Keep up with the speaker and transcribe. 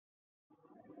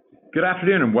Good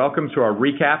afternoon and welcome to our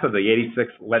recap of the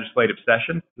 86th legislative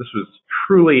session. This was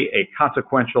truly a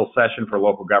consequential session for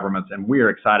local governments, and we are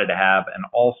excited to have an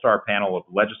all-star panel of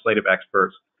legislative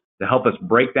experts to help us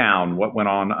break down what went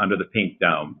on under the pink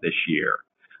dome this year.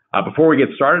 Before we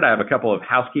get started, I have a couple of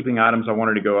housekeeping items I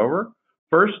wanted to go over.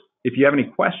 First, if you have any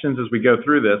questions as we go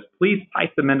through this, please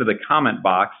type them into the comment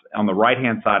box on the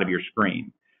right-hand side of your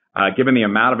screen. Given the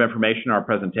amount of information in our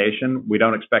presentation, we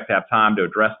don't expect to have time to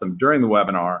address them during the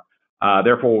webinar.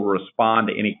 Therefore, we'll respond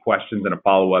to any questions in a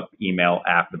follow-up email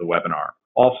after the webinar.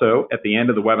 Also, at the end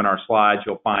of the webinar slides,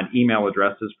 you'll find email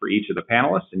addresses for each of the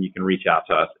panelists, and you can reach out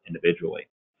to us individually.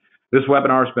 This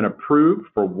webinar has been approved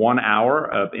for 1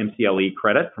 hour of MCLE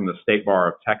credit from the State Bar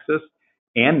of Texas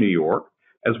and New York,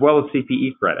 as well as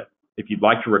CPE credit. If you'd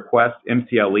like to request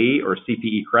MCLE or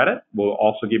CPE credit, we'll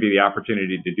also give you the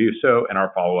opportunity to do so in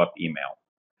our follow-up email.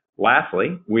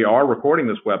 Lastly, we are recording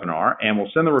this webinar and we'll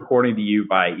send the recording to you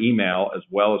by email as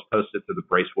well as post it to the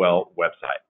Bracewell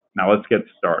website. Now let's get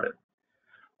started.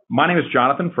 My name is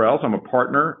Jonathan Frels. I'm a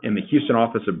partner in the Houston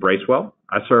office of Bracewell.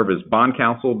 I serve as bond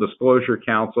counsel, disclosure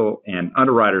counsel, and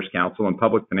underwriters counsel in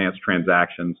public finance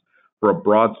transactions for a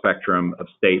broad spectrum of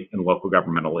state and local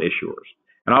governmental issuers.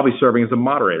 And I'll be serving as a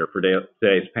moderator for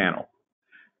today's panel.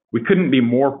 We couldn't be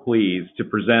more pleased to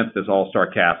present this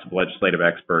all-star cast of legislative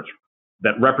experts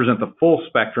that represent the full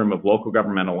spectrum of local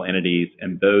governmental entities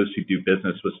and those who do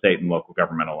business with state and local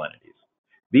governmental entities.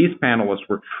 These panelists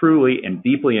were truly and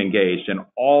deeply engaged in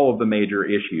all of the major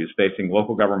issues facing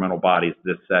local governmental bodies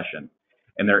this session,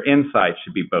 and their insights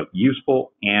should be both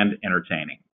useful and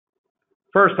entertaining.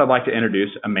 First, I'd like to introduce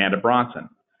Amanda Bronson.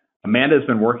 Amanda has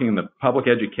been working in the public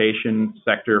education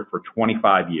sector for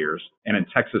 25 years and in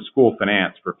Texas school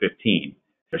finance for 15.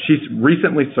 She's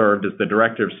recently served as the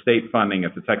Director of State Funding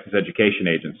at the Texas Education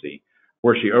Agency,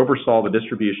 where she oversaw the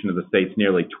distribution of the state's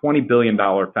nearly $20 billion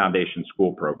foundation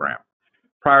school program.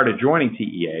 Prior to joining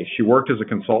TEA, she worked as a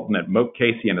consultant at Moat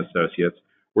Casey & Associates,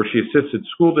 where she assisted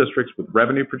school districts with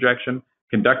revenue projection,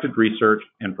 conducted research,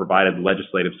 and provided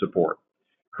legislative support.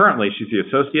 Currently, she's the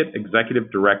Associate Executive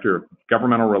Director of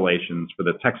Governmental Relations for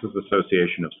the Texas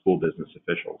Association of School Business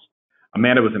Officials.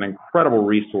 Amanda was an incredible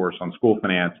resource on school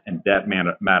finance and debt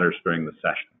matters during the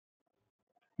session.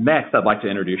 Next, I'd like to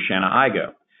introduce Shanna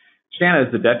Igo. Shanna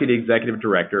is the Deputy Executive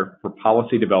Director for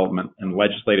Policy Development and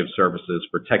Legislative Services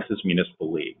for Texas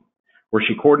Municipal League, where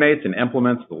she coordinates and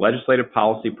implements the legislative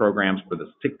policy programs for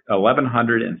the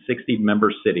 1,160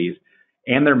 member cities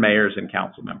and their mayors and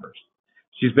council members.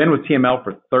 She's been with TML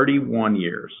for 31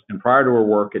 years, and prior to her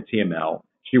work at TML,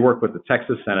 she worked with the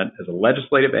Texas Senate as a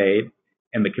legislative aide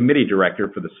and the committee director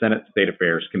for the Senate State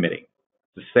Affairs Committee.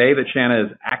 To say that Shanna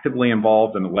is actively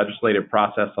involved in the legislative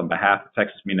process on behalf of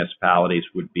Texas municipalities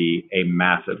would be a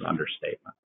massive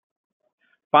understatement.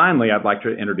 Finally, I'd like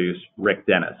to introduce Rick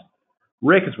Dennis.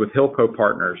 Rick is with Hillco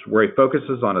Partners, where he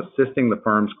focuses on assisting the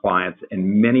firm's clients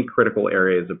in many critical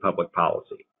areas of public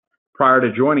policy. Prior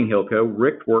to joining Hillco,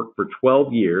 Rick worked for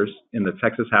 12 years in the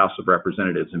Texas House of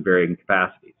Representatives in varying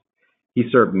capacities. He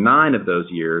served 9 of those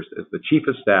years as the Chief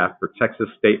of Staff for Texas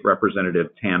State Representative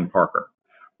Tan Parker.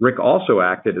 Rick also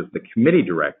acted as the Committee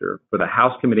Director for the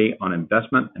House Committee on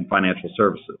Investment and Financial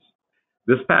Services.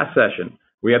 This past session,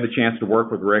 we had the chance to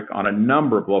work with Rick on a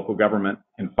number of local government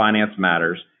and finance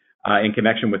matters in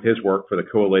connection with his work for the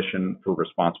Coalition for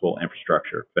Responsible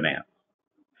Infrastructure Finance.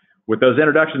 With those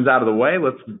introductions out of the way,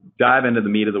 let's dive into the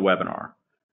meat of the webinar.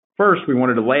 First, we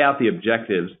wanted to lay out the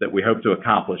objectives that we hope to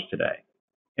accomplish today.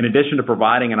 In addition to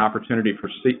providing an opportunity for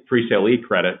free sale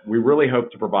e-credit, we really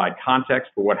hope to provide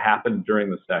context for what happened during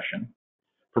the session,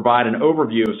 provide an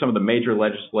overview of some of the major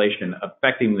legislation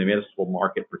affecting the municipal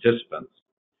market participants,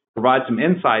 provide some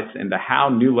insights into how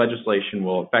new legislation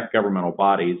will affect governmental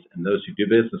bodies and those who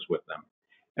do business with them,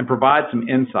 and provide some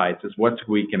insights as what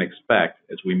we can expect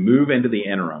as we move into the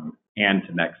interim and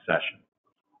to next session.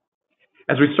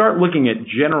 As we start looking at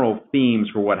general themes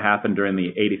for what happened during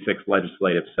the 86th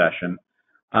legislative session,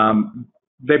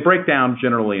 they break down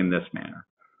generally in this manner.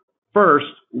 First,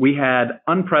 we had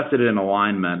unprecedented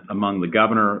alignment among the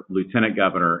governor, lieutenant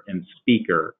governor, and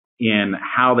speaker in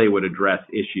how they would address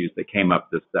issues that came up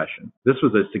this session. This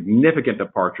was a significant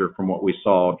departure from what we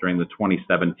saw during the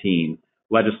 2017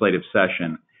 legislative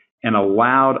session and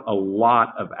allowed a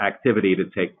lot of activity to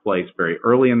take place very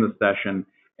early in the session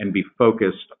and be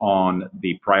focused on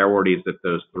the priorities that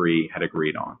those three had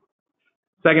agreed on.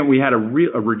 Second, we had a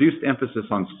reduced emphasis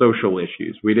on social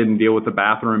issues. We didn't deal with the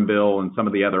bathroom bill and some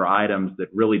of the other items that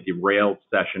really derailed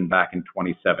session back in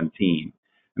 2017.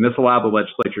 And this allowed the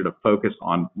legislature to focus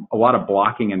on a lot of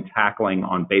blocking and tackling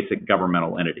on basic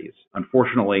governmental entities.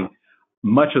 Unfortunately,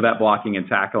 Much of that blocking and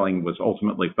tackling was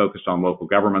ultimately focused on local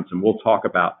governments, and we'll talk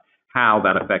about how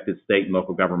that affected state and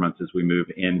local governments as we move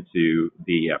into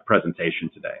the presentation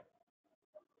today.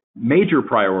 Major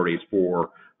priorities for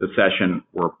the session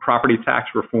were property tax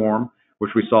reform,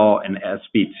 which we saw in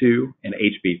SB 2 and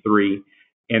HB 3,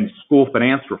 and school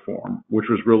finance reform, which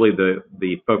was really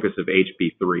the focus of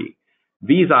HB 3.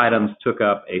 These items took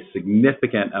up a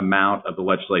significant amount of the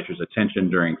legislature's attention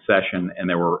during session, and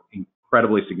there were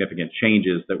incredibly significant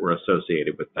changes that were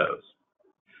associated with those.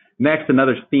 Next,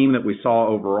 another theme that we saw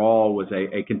overall was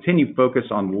a continued focus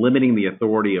on limiting the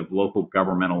authority of local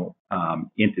governmental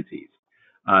entities.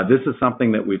 This is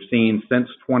something that we've seen since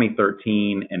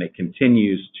 2013, and it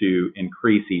continues to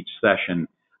increase each session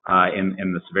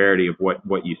in the severity of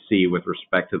what you see with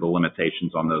respect to the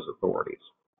limitations on those authorities.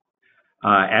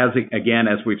 As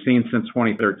we've seen since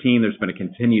 2013, there's been a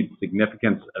continued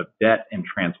significance of debt and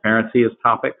transparency as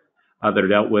topics that are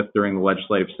dealt with during the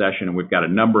legislative session, and we've got a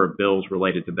number of bills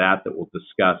related to that we'll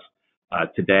discuss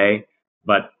today.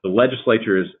 But the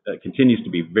legislature continues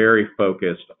to be very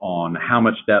focused on how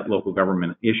much debt local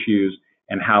government issues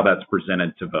and how that's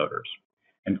presented to voters.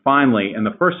 And finally, in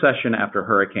the first session after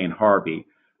Hurricane Harvey,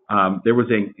 there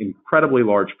was an incredibly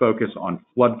large focus on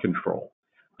flood control.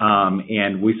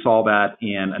 And we saw that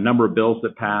in a number of bills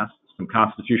that passed, some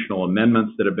constitutional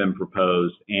amendments that have been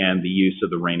proposed, and the use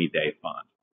of the Rainy Day Fund.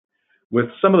 With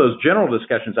some of those general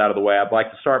discussions out of the way, I'd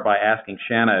like to start by asking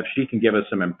Shanna if she can give us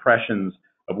some impressions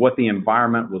of what the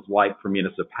environment was like for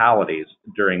municipalities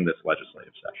during this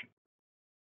legislative session.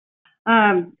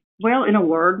 Well, in a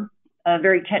word, a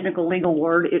very technical legal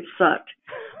word, it sucked.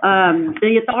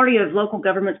 The authority of local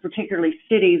governments, particularly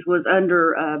cities, was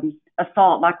under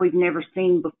assault like we've never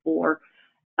seen before.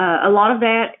 A lot of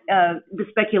that, the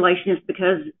speculation is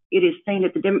because it is seen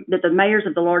that the mayors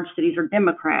of the large cities are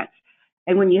Democrats.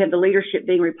 And when you have the leadership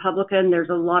being Republican, there's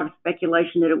a lot of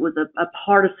speculation that it was a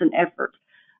partisan effort.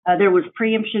 There was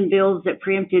preemption bills that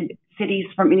preempted cities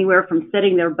from anywhere from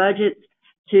setting their budgets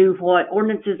to what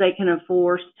ordinances they can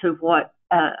enforce, to what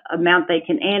amount they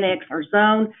can annex or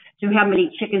zone, to how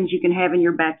many chickens you can have in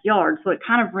your backyard. So it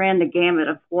kind of ran the gamut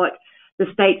of what the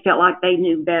state felt like they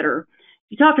knew better.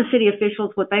 If you talk to city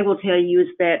officials, what they will tell you is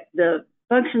that the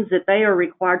functions that they are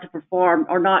required to perform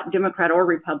are not Democrat or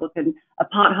Republican. A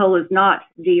pothole is not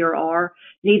D or R,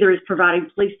 neither is providing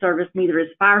police service, neither is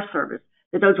fire service.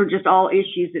 That those are just all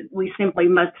issues that we simply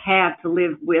must have to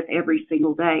live with every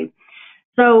single day.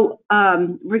 So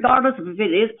regardless of if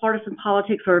it is partisan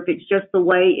politics or if it's just the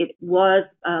way it was,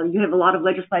 you have a lot of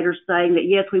legislators saying that,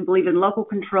 yes, we believe in local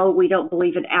control, we don't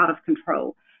believe in out of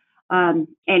control. And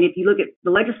if you look at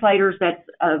the legislators, that's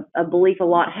a belief a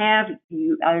lot have.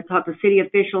 I talk to city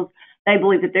officials, they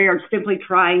believe that they are simply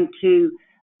trying to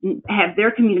have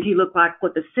their community look like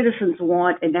what the citizens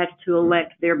want, and that's to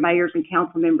elect their mayors and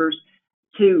council members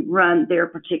to run their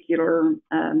particular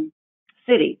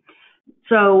city.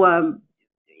 So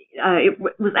it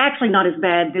was actually not as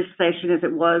bad this session as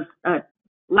it was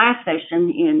last session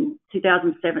in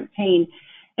 2017.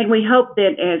 And we hope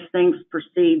that as things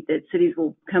proceed, that cities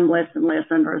will come less and less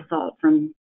under assault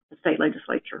from the state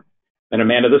legislature. And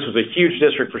Amanda, this was a huge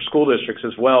district for school districts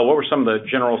as well. What were some of the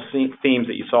general themes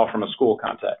that you saw from a school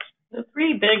context? The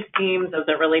three big themes as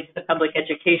it relates to public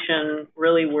education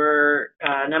really were,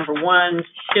 number one,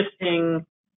 shifting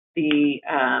the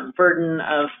burden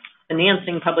of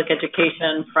financing public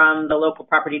education from the local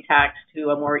property tax to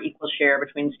a more equal share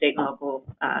between state and local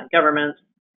governments.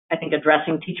 I think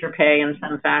addressing teacher pay in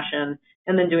some fashion,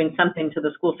 and then doing something to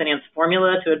the school finance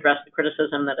formula to address the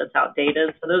criticism that it's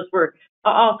outdated. So those were,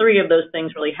 all three of those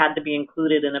things really had to be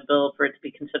included in a bill for it to be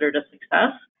considered a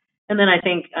success. And then I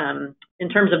think in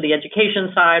terms of the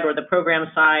education side or the program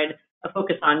side, a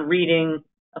focus on reading,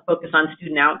 a focus on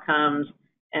student outcomes,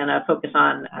 and a focus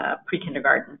on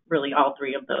pre-kindergarten. Really, all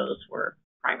three of those were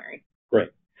primary.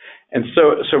 Great. And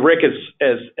so Rick,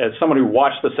 as someone who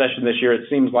watched the session this year, it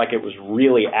seems like it was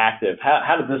really active.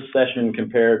 How did this session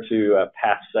compare to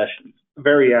past sessions?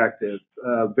 Very active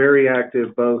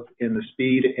both in the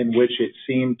speed in which it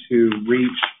seemed to reach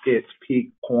its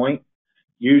peak point.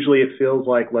 Usually it feels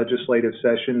like legislative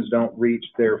sessions don't reach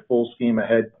their full steam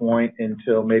ahead point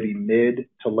until maybe mid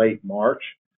to late March.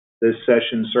 This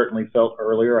session certainly felt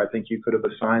earlier. I think you could have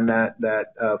assigned that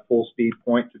full speed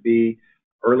point to be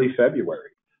early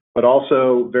February, but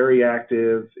also very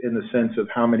active in the sense of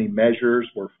how many measures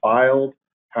were filed,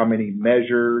 how many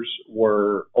measures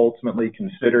were ultimately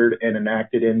considered and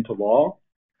enacted into law,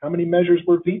 how many measures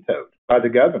were vetoed by the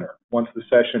governor once the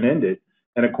session ended.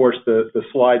 And of course, the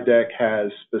slide deck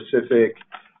has specific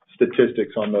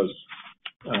statistics on those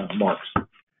marks.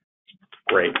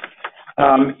 Great.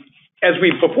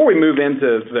 Before we move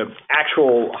into the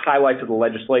actual highlights of the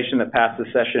legislation that passed this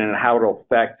session and how it'll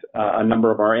affect a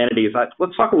number of our entities,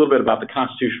 let's talk a little bit about the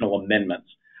constitutional amendments.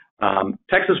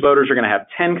 Texas voters are going to have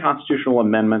 10 constitutional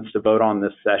amendments to vote on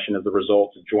this session as a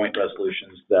result of joint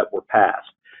resolutions that were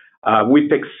passed. We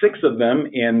picked 6 of them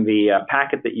in the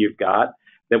packet that you've got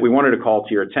that we wanted to call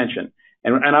to your attention.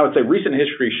 And I would say recent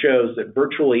history shows that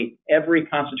virtually every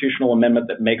constitutional amendment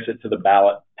that makes it to the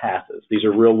ballot passes. These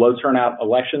are real low turnout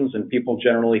elections, and people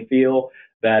generally feel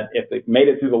that if they've made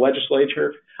it through the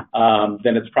legislature,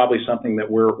 then it's probably something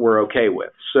that we're okay with.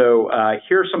 So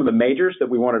here are some of the majors that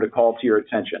we wanted to call to your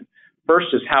attention. First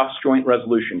is House Joint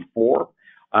Resolution 4.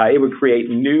 It would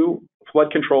create new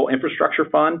flood control infrastructure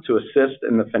fund to assist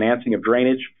in the financing of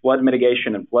drainage, flood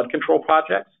mitigation, and flood control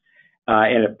projects.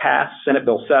 And it passed. Senate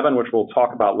Bill 7, which we'll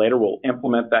talk about later, will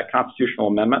implement that constitutional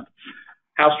amendment.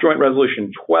 House Joint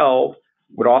Resolution 12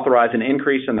 would authorize an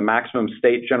increase in the maximum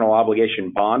state general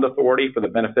obligation bond authority for the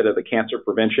benefit of the Cancer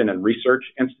Prevention and Research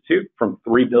Institute from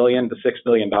 $3 billion to $6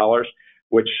 billion,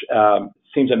 which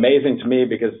seems amazing to me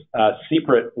because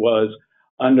CPRIT was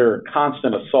under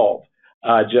constant assault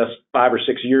just 5 or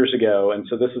 6 years ago. And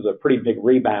so this is a pretty big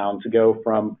rebound to go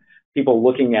from people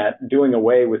looking at doing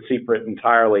away with CPRIT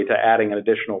entirely to adding an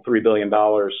additional $3 billion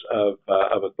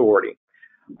of authority.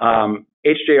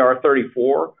 HJR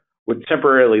 34 would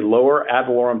temporarily lower ad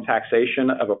valorem taxation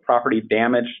of a property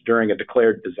damaged during a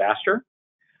declared disaster.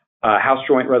 House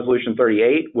Joint Resolution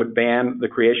 38 would ban the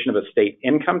creation of a state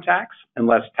income tax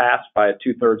unless passed by a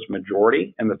 2/3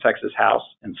 majority in the Texas House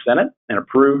and Senate and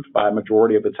approved by a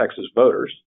majority of the Texas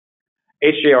voters.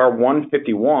 HJR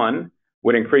 151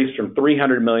 would increase from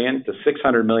 $300 million to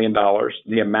 $600 million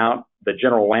the amount the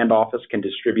General Land Office can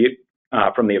distribute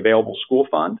from the available school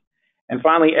fund. And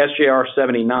finally, SJR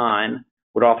 79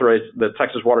 would authorize the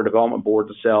Texas Water Development Board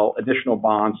to sell additional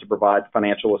bonds to provide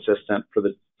financial assistance for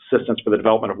the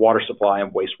development of water supply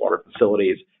and wastewater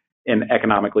facilities in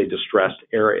economically distressed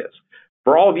areas.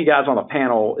 For all of you guys on the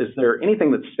panel, is there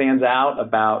anything that stands out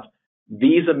about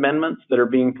these amendments that are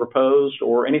being proposed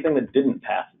or anything that didn't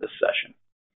pass this session?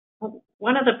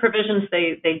 One of the provisions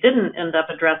they didn't end up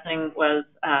addressing was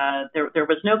there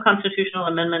was no constitutional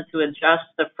amendment to adjust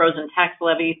the frozen tax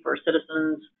levy for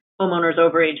citizens, homeowners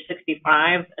over age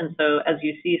 65. And so as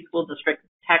you see school district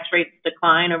tax rates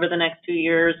decline over the next 2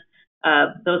 years,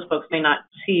 those folks may not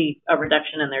see a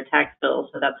reduction in their tax bill.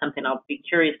 So that's something I'll be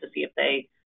curious to see if they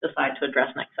decide to address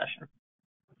next session.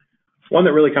 One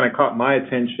that really kind of caught my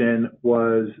attention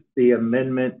was the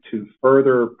amendment to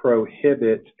further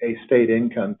prohibit a state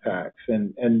income tax.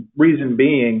 And reason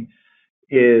being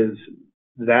is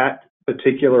that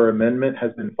particular amendment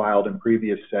has been filed in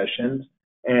previous sessions,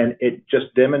 and it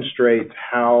just demonstrates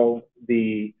how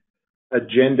the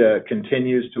agenda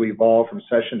continues to evolve from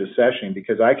session to session,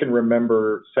 because I can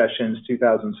remember sessions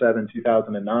 2007,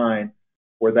 2009,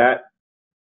 where that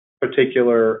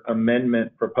particular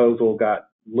amendment proposal got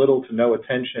little to no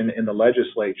attention in the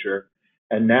legislature.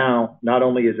 And now, not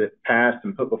only is it passed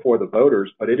and put before the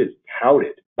voters, but it is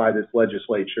touted by this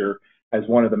legislature as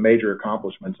one of the major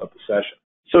accomplishments of the session.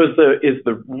 So is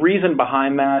the reason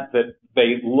behind that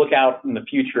they look out in the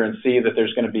future and see that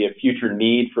there's going to be a future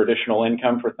need for additional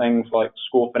income for things like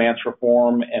school finance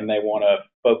reform, and they want to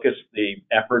focus the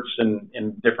efforts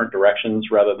in different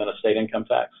directions rather than a state income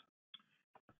tax?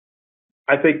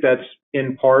 I think that's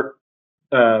in part,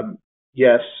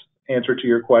 yes, answer to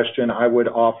your question. I would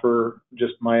offer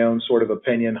just my own sort of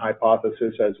opinion,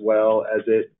 hypothesis, as well, as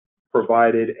it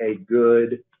provided a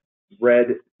good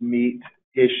red meat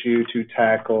issue to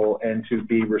tackle and to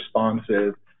be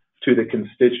responsive to the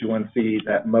constituency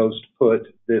that most put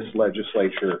this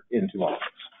legislature into office.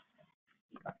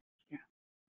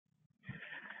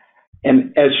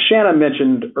 And as Shanna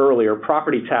mentioned earlier,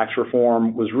 property tax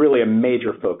reform was really a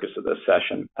major focus of this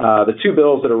session. The two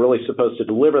bills that are really supposed to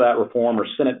deliver that reform are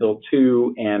Senate Bill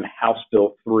 2 and House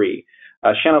Bill 3.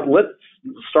 Shanna, let's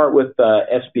start with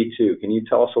SB 2. Can you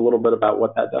tell us a little bit about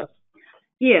what that does?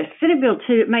 Yes, Senate Bill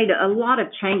 2 made a lot of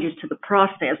changes to the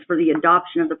process for the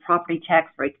adoption of the property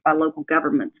tax rates by local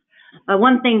governments.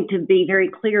 One thing to be very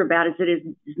clear about is that it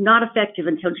is not effective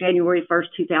until January 1st,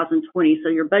 2020. So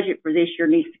your budget for this year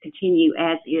needs to continue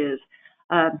as is.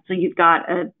 So you've got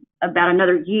about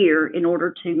another year in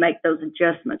order to make those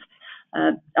adjustments.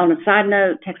 On a side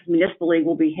note, Texas Municipal League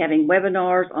will be having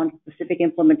webinars on specific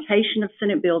implementation of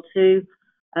Senate Bill 2. You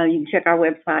can check our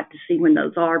website to see when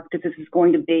those are, because this is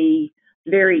going to be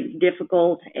very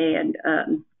difficult and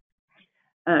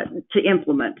to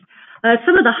implement.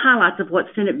 Some of the highlights of what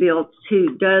Senate Bill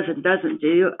 2 does and doesn't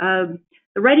do.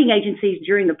 The rating agencies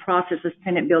during the process of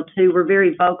Senate Bill 2 were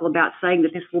very vocal about saying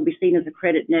that this will be seen as a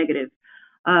credit negative.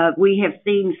 We have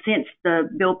seen since the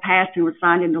bill passed and was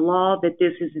signed into law that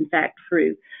this is in fact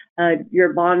true.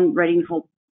 Your bond ratings will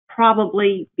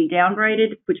probably be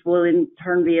downgraded, which will in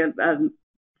turn be a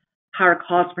higher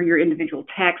cost for your individual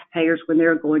taxpayers when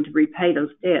they're going to repay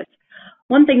those debts.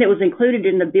 One thing that was included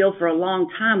in the bill for a long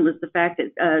time was the fact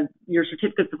that your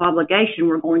certificates of obligation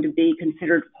were going to be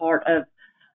considered part of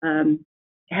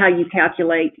how you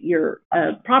calculate your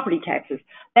property taxes.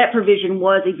 That provision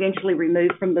was eventually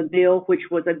removed from the bill, which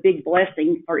was a big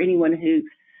blessing for anyone who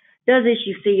does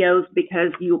issue COs,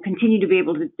 because you will continue to be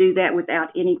able to do that without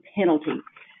any penalty.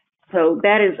 So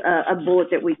that is a bullet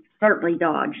that we certainly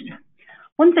dodged.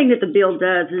 One thing that the bill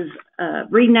does is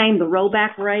rename the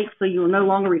rollback rate, so you will no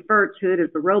longer refer to it as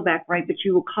the rollback rate, but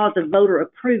you will call it the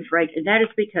voter-approved rate, and that is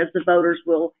because the voters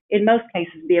will, in most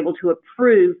cases, be able to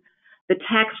approve the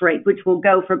tax rate, which will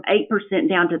go from 8%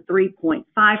 down to 3.5%.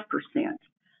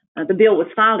 The bill was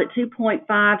filed at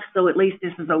 2.5, so at least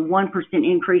this is a 1%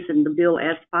 increase in the bill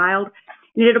as filed,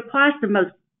 and it applies to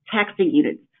most taxing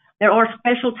units. There are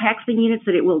special taxing units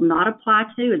that it will not apply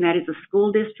to, and that is a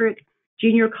school district,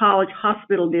 junior college,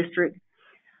 hospital district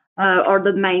are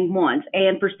the main ones,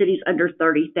 and for cities under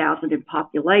 30,000 in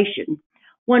population.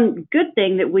 One good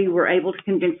thing that we were able to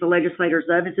convince the legislators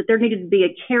of is that there needed to be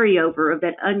a carryover of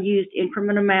that unused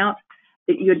increment amount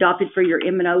that you adopted for your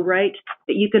M&O rate,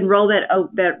 that you can roll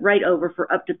that rate over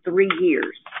for up to 3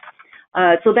 years.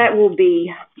 So that will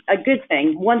be a good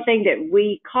thing. One thing that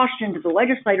we cautioned the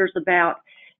legislators about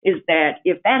is that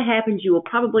if that happens, you will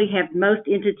probably have most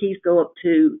entities go up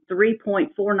to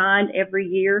 3.49 every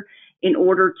year in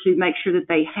order to make sure that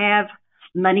they have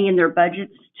money in their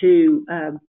budgets to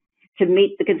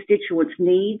meet the constituents'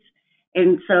 needs.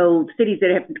 And so cities that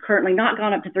have currently not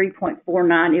gone up to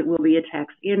 3.49, it will be a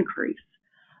tax increase.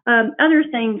 Other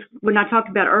things, when I talked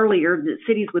about earlier, that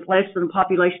cities with less than a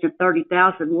population of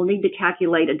 30,000 will need to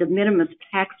calculate a de minimis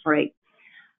tax rate.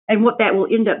 And what that will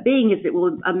end up being is it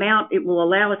will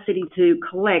allow a city to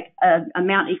collect an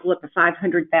amount equal up to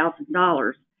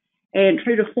 $500,000. And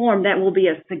true to form, that will be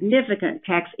a significant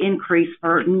tax increase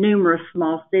for numerous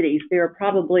small cities. There are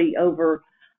probably over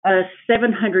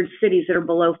 700 cities that are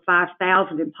below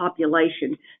 5,000 in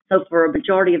population. So for a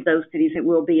majority of those cities, it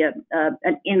will be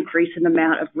an increase in the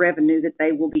amount of revenue that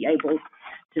they will be able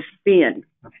to spend.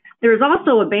 There is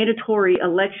also a mandatory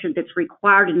election that's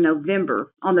required in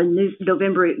November, on the new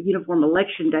November uniform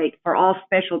election date, for all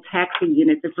special taxing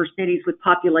units and for cities with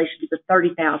populations of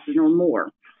 30,000 or more.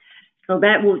 So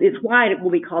it's why it will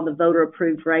be called the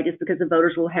voter-approved rate, is because the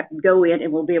voters will have to go in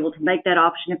and will be able to make that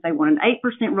option if they want an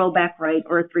 8% rollback rate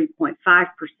or a 3.5%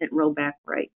 rollback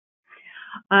rate.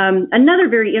 Another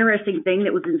very interesting thing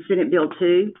that was in Senate Bill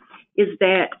 2 is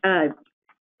that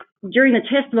during the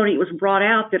testimony, it was brought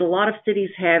out that a lot of cities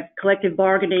have collective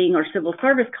bargaining or civil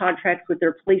service contracts with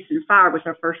their police and fire, with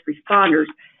their first responders.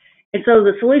 And so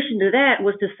the solution to that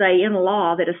was to say in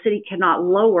law that a city cannot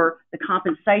lower the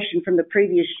compensation from the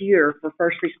previous year for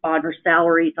first responder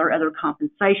salaries or other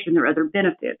compensation or other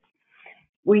benefits.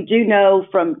 We do know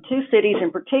from 2 cities in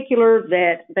particular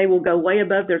that they will go way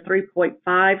above their 3.5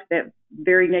 that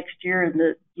very next year, in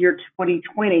the year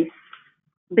 2020,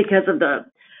 because of the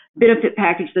benefit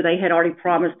package that they had already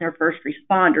promised their first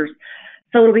responders.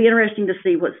 So it'll be interesting to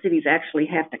see what cities actually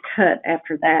have to cut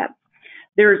after that.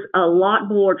 There's a lot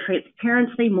more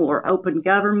transparency, more open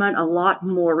government, a lot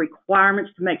more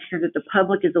requirements to make sure that the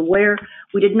public is aware.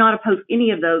 We did not oppose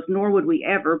any of those, nor would we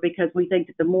ever, because we think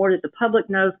that the more that the public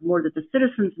knows, the more that the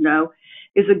citizens know,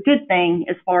 is a good thing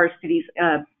as far as cities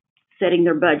setting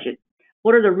their budget.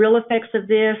 What are the real effects of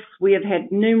this? We have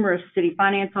had numerous city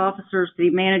finance officers, city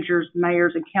managers,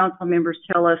 mayors, and council members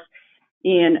tell us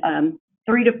in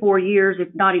 3 to 4 years,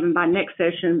 if not even by next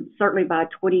session, certainly by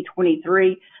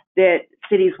 2023, that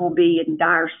cities will be in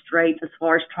dire straits as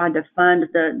far as trying to fund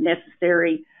the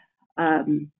necessary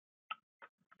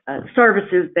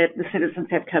services that the citizens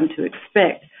have come to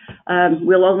expect.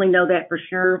 We'll only know that for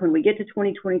sure when we get to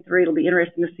 2023. It'll be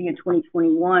interesting to see in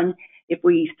 2021 if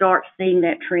we start seeing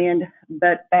that trend,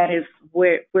 but that is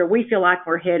where we feel like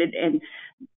we're headed, and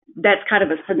that's kind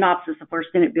of a synopsis of where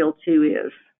Senate Bill 2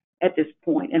 is at this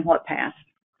point and what passed.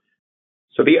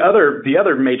 So the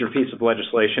other major piece of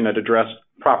legislation that addressed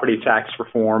property tax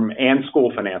reform and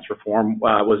school finance reform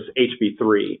was HB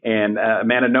 3. And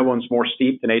Amanda, no one's more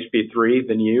steeped in HB 3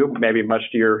 than you, maybe much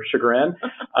to your chagrin.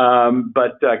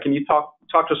 But can you talk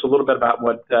to us a little bit about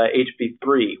what HB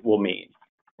 3 will mean?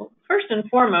 Well, first and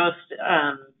foremost,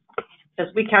 as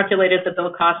we calculated, the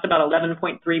bill cost about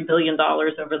 $11.3 billion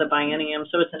over the biennium,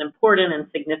 so it's an important and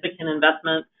significant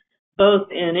investment.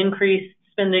 both in increased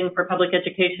spending for public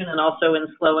education and also in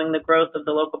slowing the growth of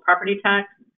the local property tax.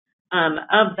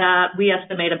 Of that, we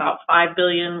estimate about $5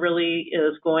 billion really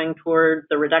is going toward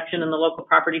the reduction in the local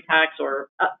property tax, or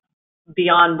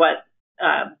beyond what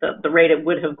the rate it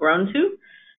would have grown to.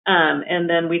 And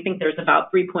then we think there's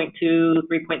about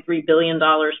 $3.3 billion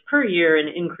per year in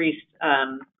increased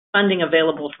funding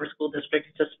available for school districts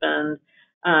to spend.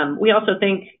 We also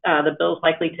think the bill is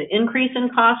likely to increase in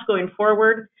cost going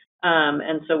forward.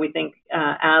 And so we think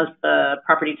as the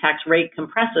property tax rate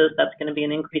compresses, that's going to be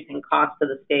an increasing cost to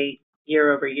the state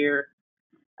year over year.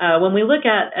 When we look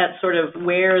at sort of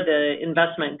where the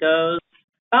investment goes,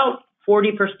 about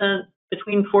 40%,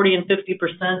 between 40 and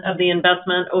 50% of the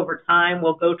investment over time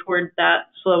will go towards that,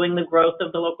 slowing the growth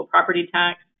of the local property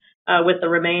tax, with the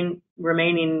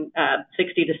remaining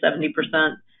 60 to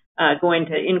 70% going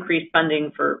to increase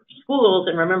funding for schools.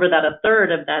 And remember that a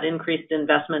third of that increased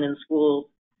investment in schools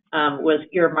was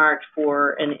earmarked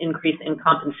for an increase in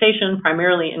compensation,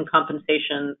 primarily in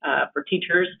compensation for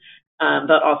teachers,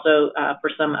 but also for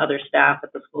some other staff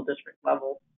at the school district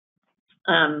level.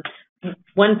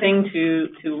 One thing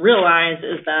to realize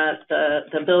is that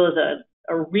the bill is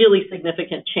a really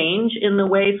significant change in the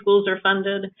way schools are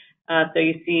funded. So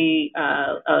you see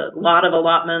a lot of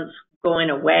allotments going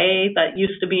away that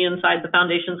used to be inside the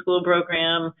foundation school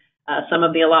program. Some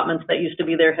of the allotments that used to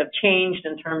be there have changed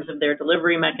in terms of their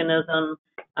delivery mechanism,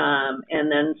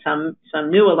 and then some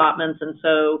new allotments. And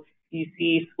so you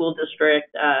see school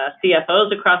district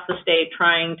CFOs across the state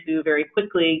trying to very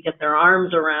quickly get their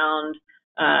arms around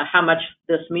how much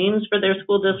this means for their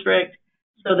school district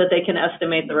so that they can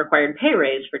estimate the required pay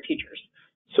raise for teachers.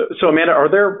 So Amanda,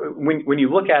 are there, when you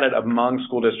look at it among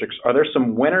school districts, are there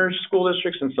some winners school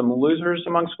districts and some losers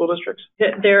among school districts?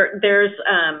 There's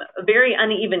very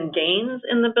uneven gains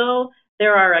in the bill.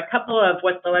 There are a couple of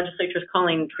what the legislature is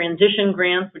calling transition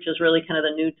grants, which is really kind of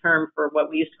the new term for what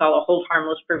we used to call a hold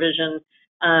harmless provision,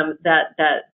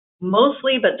 that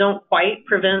mostly but don't quite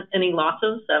prevent any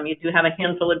losses. You do have a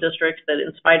handful of districts that,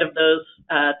 in spite of those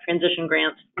transition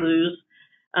grants, lose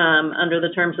under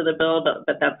the terms of the bill,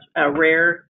 but that's a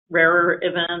rarer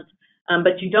event.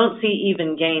 But you don't see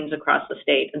even gains across the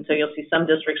state. And so you'll see some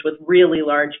districts with really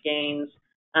large gains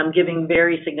giving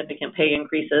very significant pay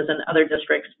increases, and other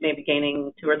districts maybe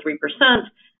gaining 2 or 3%.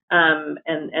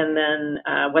 And then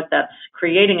what that's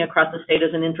creating across the state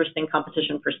is an interesting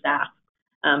competition for staff,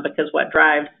 because what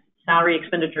drives salary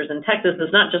expenditures in Texas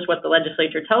is not just what the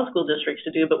legislature tells school districts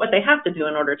to do, but what they have to do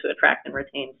in order to attract and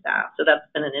retain staff. So that's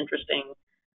been an interesting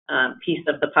piece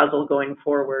of the puzzle going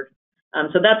forward.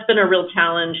 So that's been a real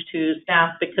challenge to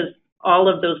staff, because all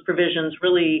of those provisions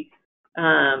really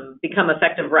become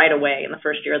effective right away in the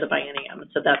first year of the biennium.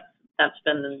 So that's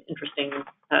been an interesting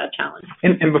challenge.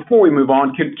 And before we move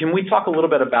on, can we talk a little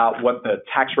bit about what the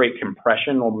tax rate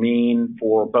compression will mean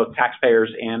for both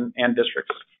taxpayers and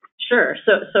districts? Sure.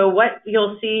 So what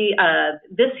you'll see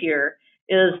this year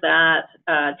is that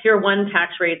Tier 1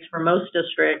 tax rates for most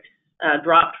districts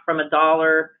dropped from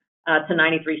 $1 to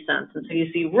 93 cents. And so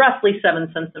you see roughly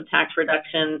 7 cents of tax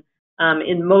reduction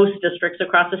in most districts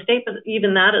across the state, but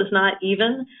even that is not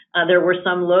even. There were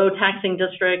some low taxing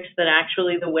districts that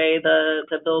actually, the way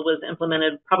the bill was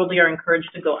implemented, probably are encouraged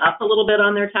to go up a little bit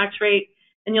on their tax rate.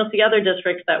 And you'll see other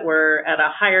districts that were at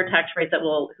a higher tax rate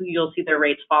you'll see their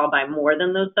rates fall by more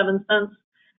than those 7 cents.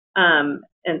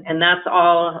 And that's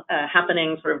all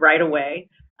happening sort of right away.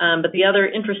 But the other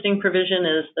interesting provision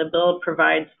is the bill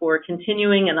provides for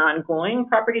continuing and ongoing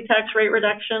property tax rate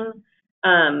reduction,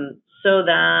 so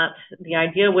that the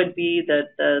idea would be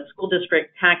that the school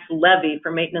district tax levy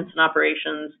for maintenance and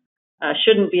operations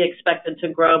shouldn't be expected to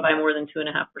grow by more than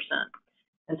 2.5%.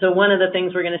 And so one of the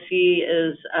things we're going to see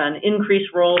is an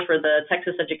increased role for the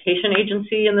Texas Education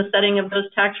Agency in the setting of those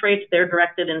tax rates. They're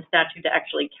directed in statute to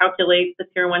actually calculate the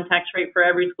Tier 1 tax rate for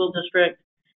every school district.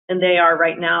 And they are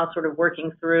right now sort of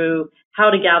working through how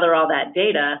to gather all that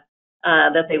data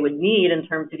that they would need in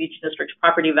terms of each district's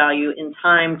property value in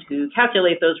time to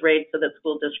calculate those rates so that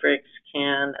school districts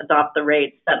can adopt the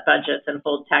rates, set budgets, and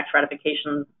hold tax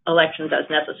ratification elections as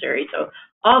necessary. So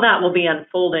all that will be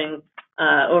unfolding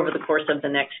over the course of the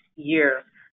next year.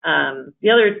 The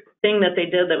other thing that they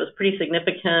did that was pretty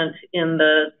significant in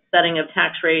the setting of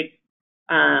tax rates,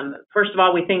 first of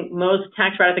all, we think most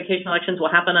tax ratification elections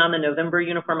will happen on the November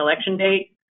uniform election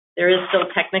date. There is still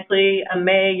technically a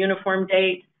May uniform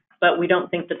date, but we don't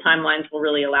think the timelines will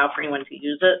really allow for anyone to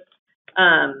use it.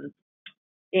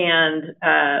 And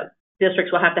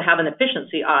districts will have to have an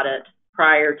efficiency audit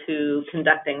prior to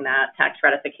conducting that tax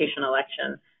ratification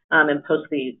election and post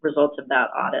the results of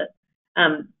that audit.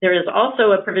 There is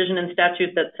also a provision in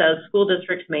statute that says school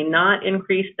districts may not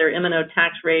increase their M&O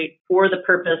tax rate for the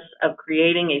purpose of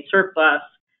creating a surplus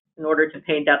in order to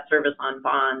pay debt service on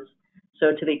bonds.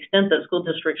 So to the extent that school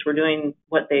districts were doing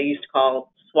what they used to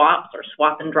call swaps or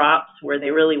swap and drops, where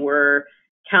they really were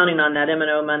counting on that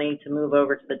M&O money to move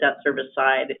over to the debt service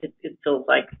side, it feels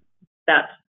like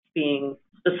that's being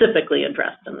specifically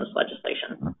addressed in this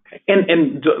legislation. Okay.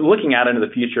 And looking out into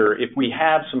the future, if we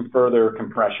have some further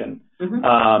compression,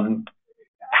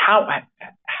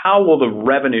 how will the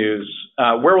revenues,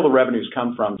 where will the revenues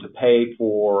come from to pay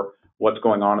for what's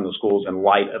going on in the schools in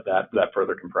light of that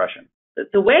further compression?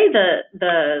 The way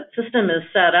the system is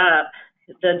set up,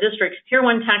 the district's Tier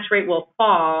 1 tax rate will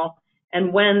fall,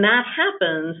 and when that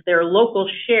happens, their local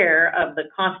share of the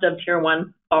cost of Tier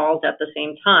 1 falls at the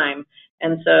same time.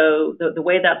 And so the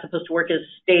way that's supposed to work is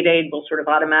state aid will sort of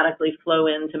automatically flow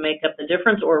in to make up the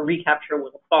difference, or recapture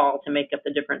will fall to make up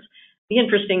the difference. The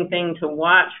interesting thing to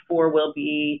watch for will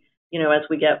be, as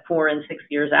we get 4 and 6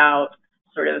 years out,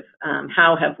 sort of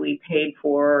how have we paid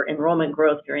for enrollment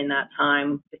growth during that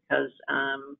time? Because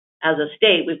as a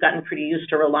state, we've gotten pretty used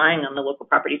to relying on the local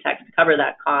property tax to cover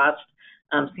that cost.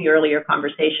 The earlier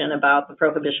conversation about the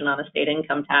prohibition on a state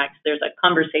income tax, there's a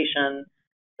conversation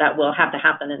that will have to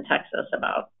happen in Texas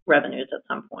about revenues at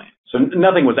some point. So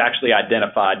nothing was actually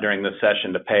identified during this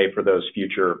session to pay for those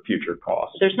future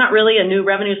costs. There's not really a new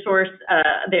revenue source.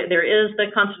 There is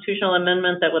the constitutional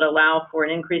amendment that would allow for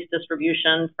an increased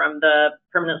distribution from the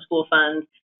permanent school fund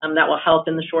that will help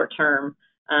in the short term.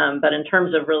 But in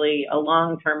terms of really a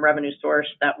long-term revenue source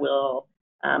that will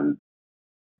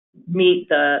meet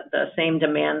the same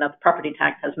demand that the property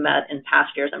tax has met in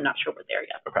past years, I'm not sure we're there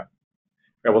yet. Okay.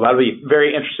 Well, that'll be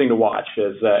very interesting to watch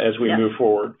as we move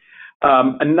forward.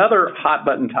 Another hot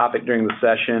button topic during the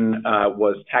session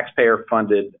was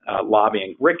taxpayer-funded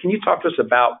lobbying. Rick, can you talk to us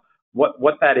about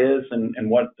what that is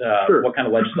and what kind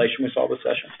of legislation we saw this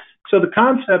session? So the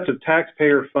concept of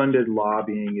taxpayer-funded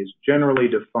lobbying is generally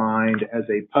defined as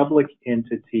a public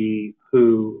entity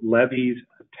who levies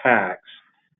a tax,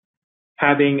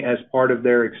 having as part of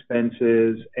their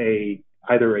expenses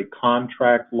either a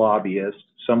contract lobbyist,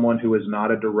 someone who is not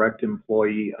a direct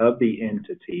employee of the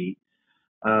entity,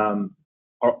 on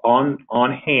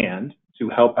hand to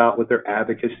help out with their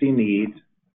advocacy needs,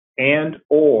 and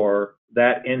or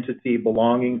that entity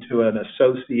belonging to an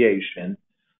association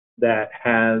that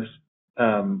has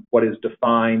what is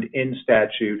defined in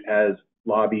statute as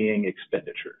lobbying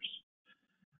expenditures.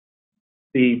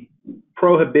 The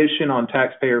prohibition on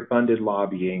taxpayer-funded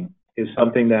lobbying is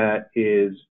something that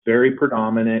is very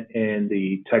predominant in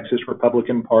the Texas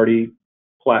Republican Party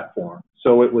platform.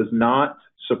 So it was not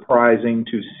surprising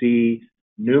to see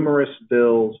numerous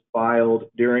bills filed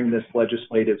during this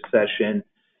legislative session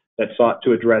that sought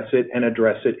to address it and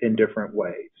address it in different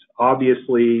ways.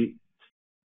 Obviously,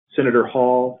 Senator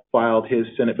Hall filed his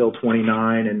Senate Bill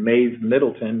 29 and Mays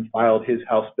Middleton filed his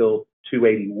House Bill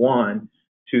 281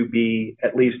 to be,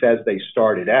 at least as they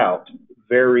started out,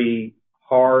 very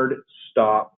hard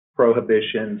stop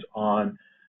prohibitions on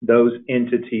those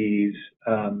entities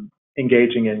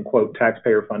engaging in, quote,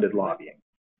 taxpayer-funded lobbying.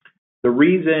 The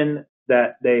reason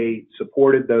that they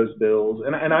supported those bills,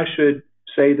 and I should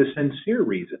say the sincere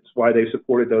reasons why they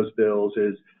supported those bills,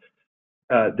 is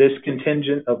this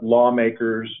contingent of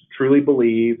lawmakers truly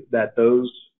believe that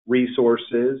those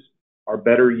resources are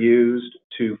better used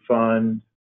to fund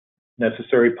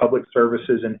necessary public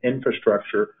services and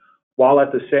infrastructure, while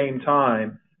at the same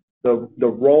time the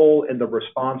role and the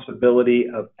responsibility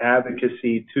of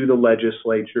advocacy to the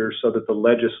legislature so that the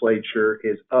legislature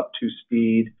is up to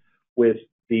speed with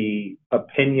the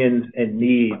opinions and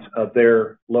needs of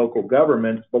their local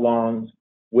governments belongs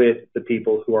with the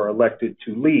people who are elected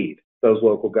to lead those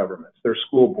local governments, their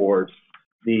school boards,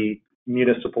 the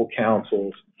municipal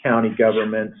councils, county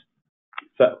governments,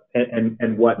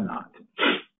 and whatnot.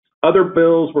 Other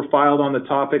bills were filed on the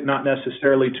topic, not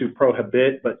necessarily to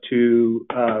prohibit, but to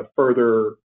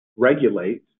further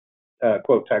regulate,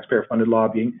 quote, taxpayer-funded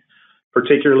lobbying.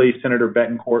 Particularly, Senator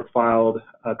Betancourt filed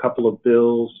a couple of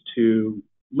bills to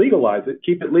legalize it,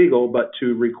 keep it legal, but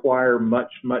to require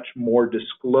much, much more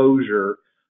disclosure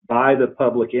by the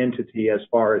public entity as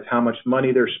far as how much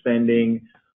money they're spending,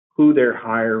 who they're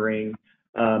hiring,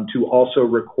 to also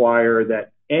require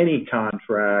that any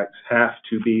contracts have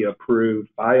to be approved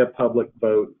by a public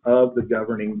vote of the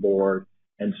governing board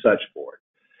and such forth.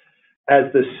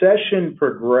 As the session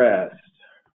progressed,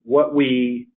 what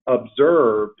we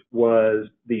observed was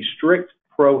the strict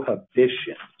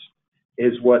prohibitions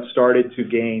is what started to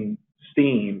gain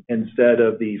steam instead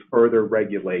of the further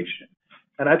regulation.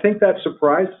 And I think that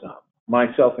surprised some,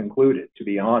 myself included, to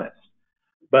be honest.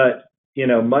 But,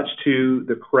 much to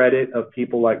the credit of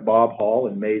people like Bob Hall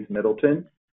and Mays Middleton,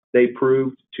 they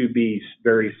proved to be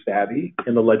very savvy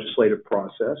in the legislative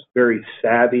process, very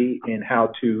savvy in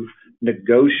how to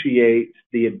negotiate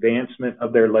the advancement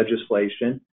of their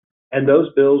legislation. And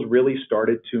those bills really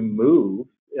started to move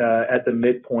at the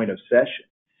midpoint of session.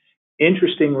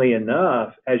 Interestingly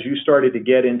enough, as you started to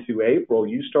get into April,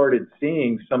 you started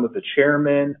seeing some of the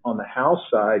chairmen on the House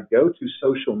side go to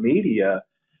social media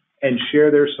and share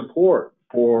their support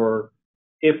for,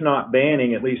 if not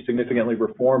banning, at least significantly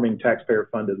reforming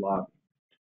taxpayer-funded lobbying.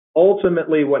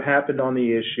 Ultimately, what happened on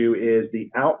the issue is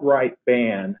the outright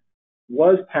ban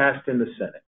was passed in the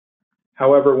Senate.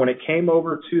 However, when it came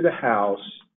over to the House,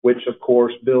 which, of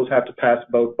course, bills have to pass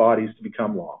both bodies to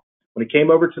become law, when it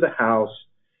came over to the House,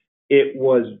 it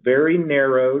was very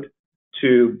narrowed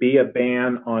to be a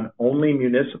ban on only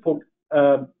municipal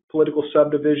political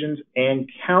subdivisions and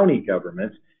county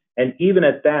governments, and even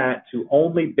at that, to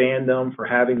only ban them for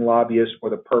having lobbyists for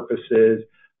the purposes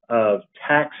of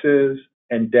taxes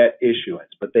and debt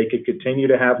issuance. But they could continue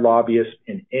to have lobbyists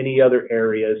in any other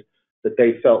areas that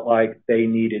they felt like they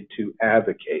needed to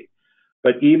advocate.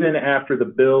 But even after the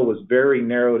bill was very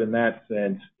narrowed in that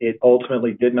sense, it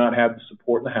ultimately did not have the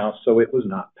support in the House, so it was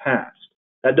not passed.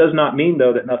 That does not mean,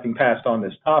 though, that nothing passed on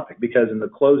this topic, because in the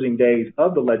closing days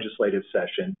of the legislative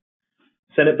session,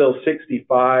 Senate Bill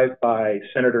 65 by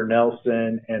Senator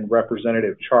Nelson and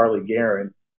Representative Charlie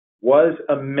Guerin was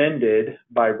amended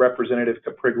by Representative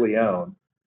Capriglione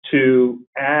to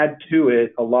add to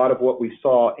it a lot of what we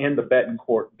saw in the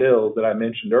Betancourt bill that I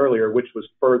mentioned earlier, which was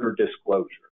further disclosure.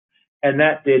 And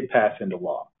that did pass into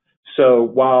law. So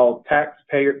while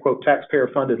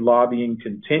taxpayer-funded lobbying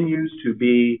continues to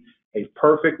be a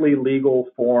perfectly legal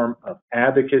form of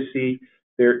advocacy,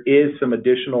 there is some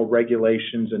additional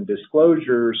regulations and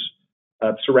disclosures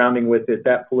surrounding with it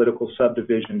that political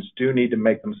subdivisions do need to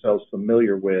make themselves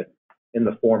familiar with in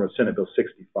the form of Senate Bill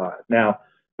 65. Now,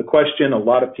 the question a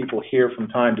lot of people hear from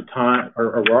time to time,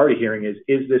 or we're already hearing,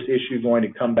 is this issue going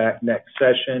to come back next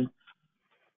session?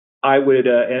 I would,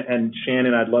 and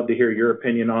Shannon, I'd love to hear your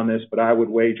opinion on this, but I would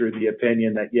wager the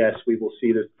opinion that, yes, we will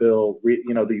see this bill,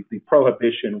 the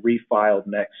prohibition refiled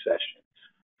next session.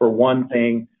 For one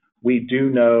thing, we do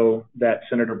know that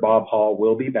Senator Bob Hall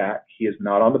will be back. He is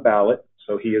not on the ballot,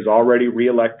 so he is already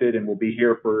reelected and will be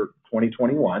here for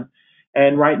 2021.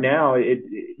 And right now,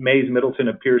 Mays Middleton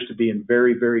appears to be in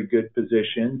very, very good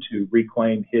position to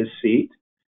reclaim his seat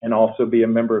and also be a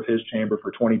member of his chamber for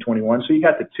 2021. So you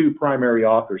got the two primary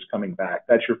authors coming back.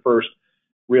 That's your first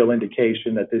real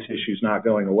indication that this issue is not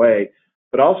going away.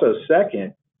 But also,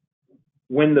 second,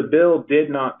 when the bill did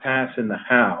not pass in the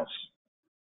House,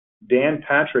 Dan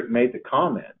Patrick made the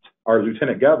comment, our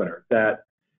lieutenant governor, that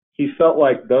he felt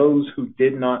like those who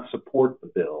did not support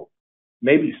the bill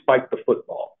maybe spiked the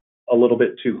football a little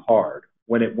bit too hard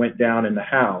when it went down in the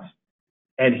House.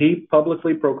 And he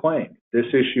publicly proclaimed this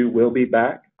issue will be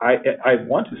back. I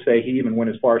want to say he even went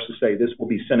as far as to say this will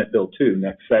be Senate Bill 2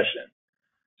 next session.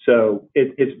 So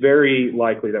it's very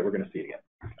likely that we're going to see it again.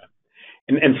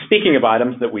 And speaking of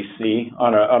items that we see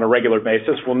on a regular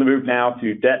basis, we'll move now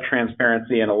to debt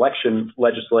transparency and election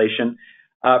legislation.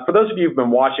 For those of you who've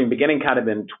been watching, beginning kind of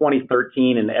in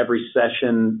 2013 and every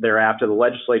session thereafter, the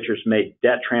legislature's made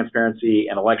debt transparency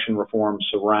and election reforms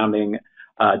surrounding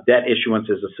debt issuance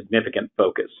is a significant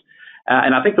focus.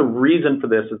 And I think the reason for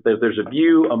this is that there's a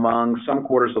view among some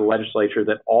quarters of the legislature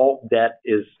that all debt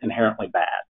is inherently bad.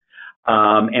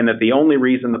 And that the only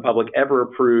reason the public ever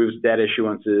approves debt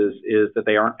issuances is that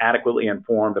they aren't adequately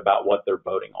informed about what they're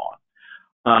voting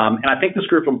on. And I think this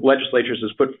group of legislatures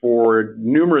has put forward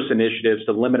numerous initiatives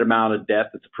to limit the amount of debt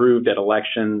that's approved at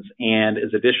elections and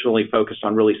is additionally focused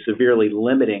on really severely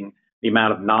limiting the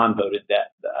amount of non-voted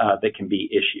debt that can be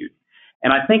issued.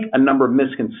 And I think a number of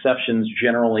misconceptions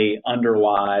generally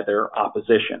underlie their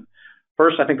opposition.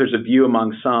 First, I think there's a view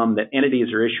among some that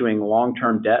entities are issuing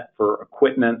long-term debt for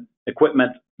equipment,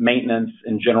 maintenance,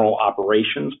 and general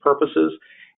operations purposes.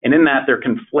 And in that, they're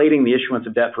conflating the issuance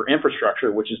of debt for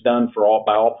infrastructure, which is done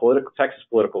by all Texas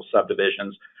political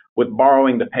subdivisions, with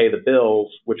borrowing to pay the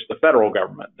bills, which the federal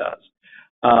government does.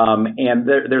 And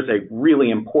there's a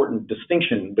really important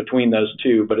distinction between those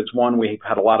two, but it's one we've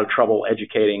had a lot of trouble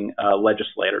educating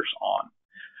legislators on.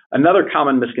 Another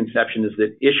common misconception is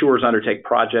that issuers undertake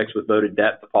projects with voted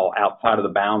debt that fall outside of the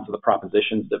bounds of the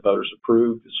propositions that voters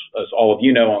approve. As all of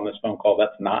you know on this phone call,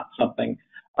 that's not something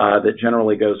that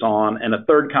generally goes on. And a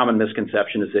third common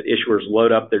misconception is that issuers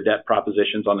load up their debt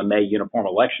propositions on the May uniform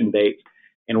election date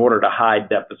in order to hide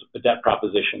debt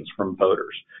propositions from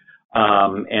voters.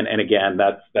 And again,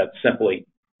 that's simply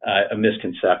a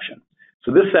misconception.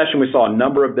 So this session, we saw a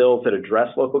number of bills that address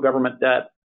local government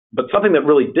debt, but something that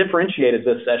really differentiated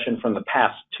this session from the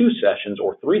past two sessions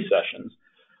or three sessions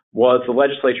was the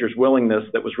legislature's willingness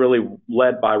that was really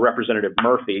led by Representative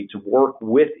Murphy to work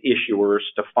with issuers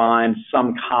to find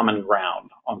some common ground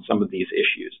on some of these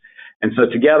issues. And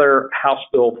so together, House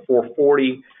Bill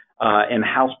 440 and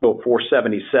House Bill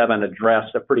 477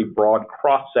 addressed a pretty broad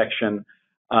cross-section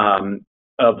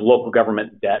of local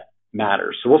government debt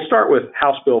matters. So we'll start with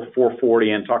House Bill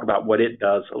 440 and talk about what it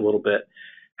does a little bit.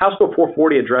 House Bill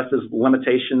 440 addresses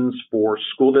limitations for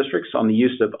school districts on the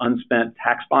use of unspent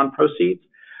tax bond proceeds.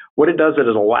 What it does is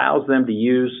it allows them to be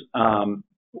used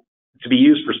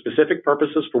for specific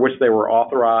purposes for which they were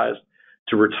authorized,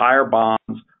 to retire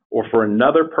bonds, or for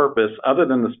another purpose other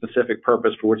than the specific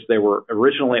purpose for which they were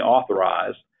originally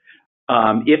authorized,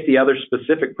 if the other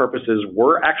specific purposes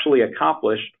were actually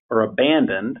accomplished or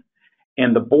abandoned,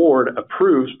 and the board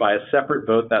approves by a separate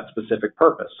vote that specific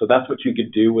purpose. So that's what you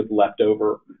could do with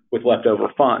leftover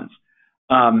funds.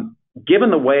 Given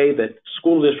the way that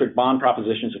school district bond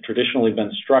propositions have traditionally been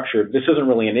structured, this isn't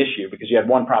really an issue because you had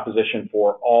one proposition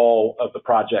for all of the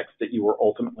projects that you were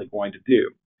ultimately going to do.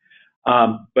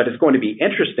 But it's going to be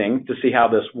interesting to see how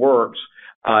this works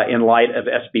in light of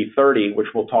SB 30, which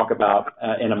we'll talk about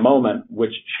in a moment,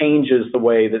 which changes the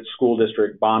way that school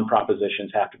district bond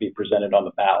propositions have to be presented on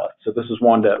the ballot. So this is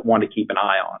one to keep an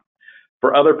eye on.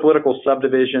 For other political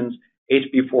subdivisions,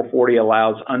 HB 440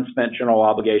 allows unspent general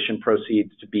obligation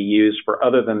proceeds to be used for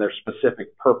other than their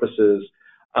specific purposes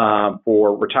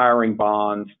for retiring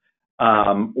bonds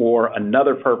or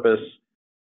another purpose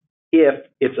if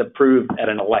it's approved at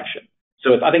an election.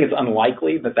 So I think it's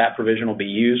unlikely that that provision will be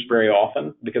used very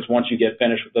often because once you get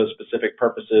finished with those specific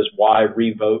purposes, why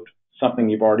revote something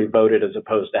you've already voted as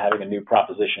opposed to having a new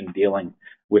proposition dealing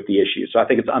with the issue. So I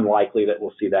think it's unlikely that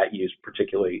we'll see that used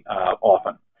particularly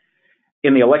often.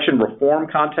 In the election reform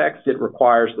context, it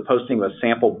requires the posting of a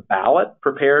sample ballot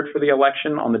prepared for the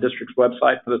election on the district's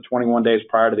website for the 21 days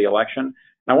prior to the election.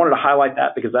 And I wanted to highlight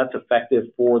that because that's effective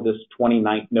for this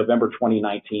November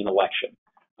 2019 election.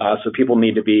 So people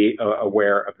need to be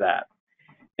aware of that.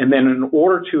 And then in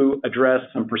order to address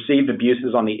some perceived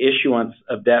abuses on the issuance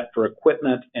of debt for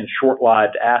equipment and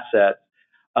short-lived assets,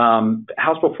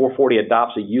 House Bill 440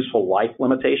 adopts a useful life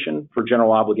limitation for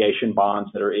general obligation bonds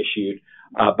that are issued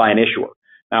by an issuer.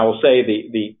 Now, I will say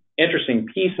the interesting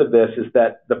piece of this is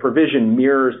that the provision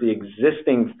mirrors the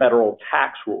existing federal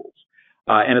tax rules.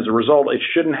 And as a result, it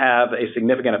shouldn't have a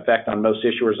significant effect on most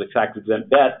issuers of tax-exempt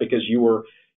debt because you were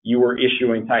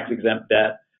issuing tax-exempt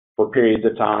debt for periods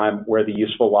of time where the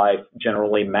useful life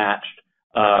generally matched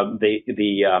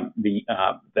the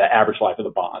average life of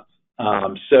the bonds.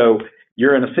 So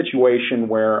you're in a situation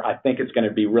where I think it's going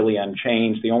to be really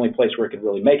unchanged. The only place where it could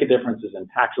really make a difference is in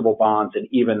taxable bonds, and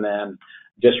even then,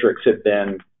 districts have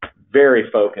been very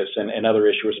focused, and other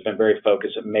issuers have been very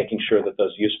focused at making sure that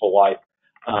those useful life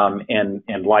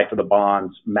and life of the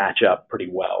bonds match up pretty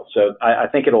well. So I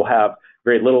think it'll have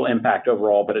very little impact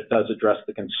overall, but it does address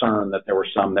the concern that there were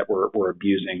some that were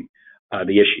abusing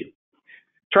the issue.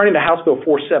 Turning to House Bill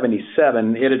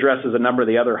 477, it addresses a number of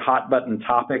the other hot-button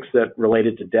topics that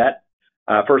related to debt.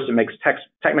 First, it makes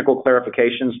technical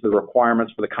clarifications to the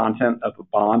requirements for the content of a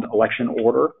bond election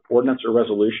ordinance, or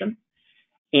resolution.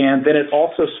 And then it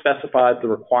also specifies the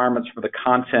requirements for the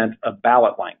content of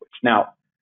ballot language. Now,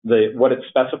 what it's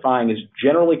specifying is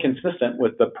generally consistent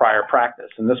with the prior practice,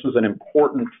 and this was an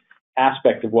important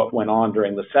aspect of what went on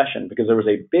during the session because there was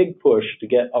a big push to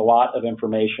get a lot of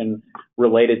information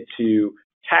related to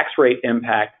tax rate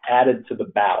impact added to the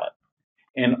ballot.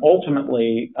 And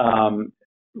ultimately,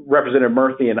 Representative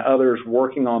Murphy and others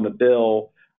working on the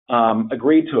bill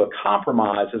agreed to a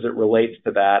compromise as it relates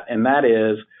to that, and that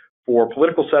is for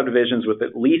political subdivisions with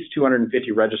at least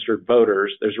 250 registered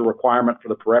voters, there's a requirement for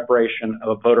the preparation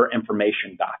of a voter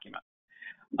information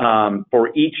document for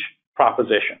each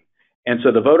proposition. And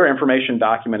so the voter information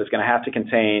document is going to have to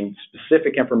contain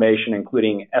specific information,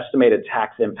 including estimated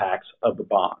tax impacts of the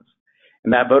bonds.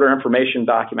 And that voter information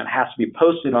document has to be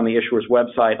posted on the issuer's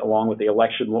website along with the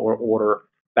election order,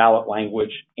 ballot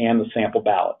language, and the sample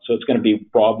ballot. So it's going to be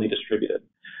broadly distributed.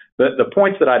 The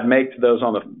points that I'd make to those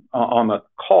on the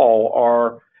call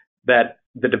are that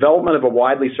the development of a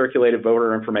widely circulated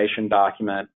voter information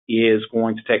document is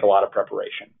going to take a lot of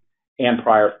preparation and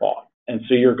prior thought. And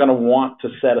so you're going to want to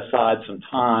set aside some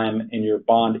time in your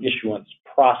bond issuance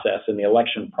process, in the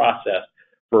election process,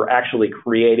 for actually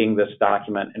creating this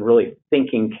document and really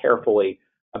thinking carefully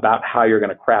about how you're going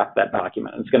to craft that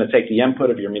document. And it's going to take the input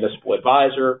of your municipal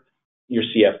advisor, your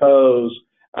CFOs,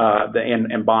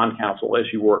 and bond counsel as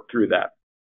you work through that.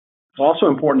 It's also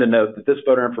important to note that this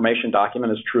voter information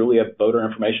document is truly a voter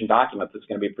information document that's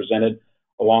going to be presented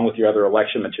along with your other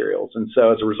election materials. And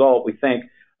so as a result, we think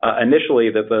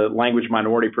initially that the language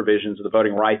minority provisions of the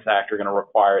Voting Rights Act are going to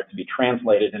require it to be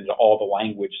translated into all the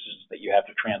languages that you have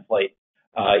to translate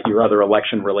your other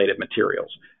election-related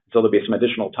materials. So there'll be some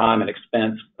additional time and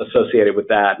expense associated with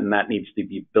that, and that needs to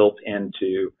be built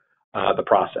into the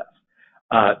process.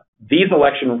 These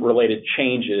election-related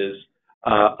changes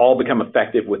all become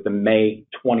effective with the May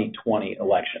 2020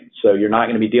 election. So you're not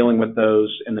going to be dealing with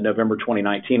those in the November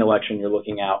 2019 election. You're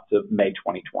looking out to May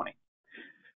 2020.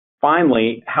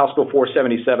 Finally, House Bill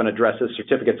 477 addresses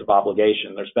certificates of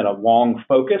obligation. There's been a long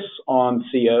focus on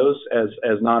COs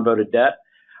as non-voted debt.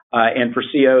 And for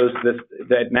COs,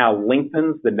 that now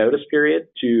lengthens the notice period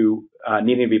to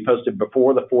needing to be posted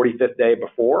before the 45th day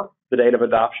before the date of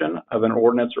adoption of an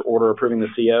ordinance or order approving the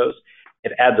COs.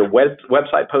 It adds a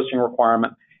website posting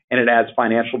requirement, and it adds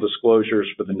financial disclosures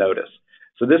for the notice.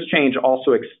 So this change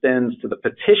also extends to the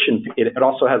petition. It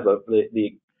also has the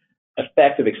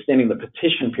effect of extending the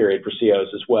petition period for COs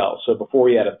as well. So before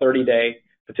you had a 30-day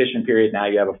petition period, now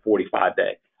you have a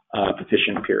 45-day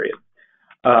petition period.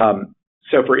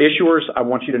 So for issuers, I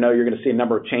want you to know you're going to see a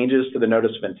number of changes to the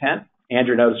notice of intent and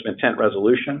your notice of intent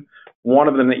resolution. One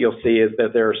of them that you'll see is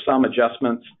that there are some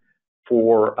adjustments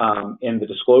for in the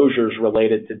disclosures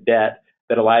related to debt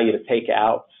that allow you to take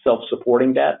out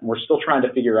self-supporting debt. And we're still trying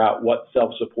to figure out what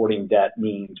self-supporting debt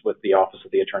means with the Office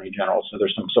of the Attorney General. So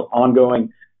there's some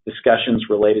ongoing discussions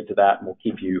related to that, and we'll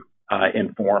keep you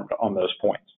informed on those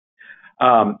points.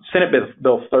 Senate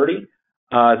Bill 30 is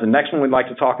the next one we'd like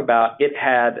to talk about. It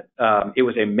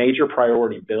was a major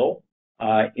priority bill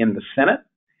in the Senate,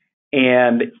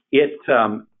 and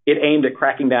it aimed at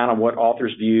cracking down on what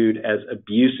authors viewed as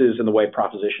abuses in the way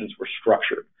propositions were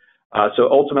structured. So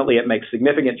ultimately, it makes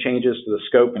significant changes to the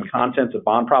scope and contents of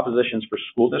bond propositions for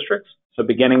school districts. So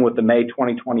beginning with the May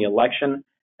 2020 election,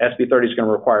 SB 30 is going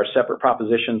to require separate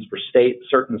propositions for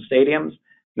certain stadiums,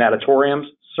 natatoriums,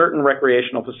 certain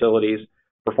recreational facilities,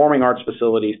 performing arts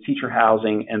facilities, teacher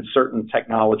housing, and certain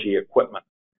technology equipment.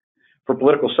 For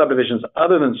political subdivisions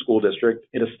other than school district,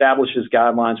 it establishes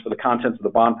guidelines for the contents of the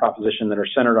bond proposition that are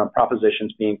centered on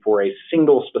propositions being for a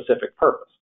single specific purpose.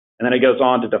 And then it goes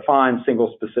on to define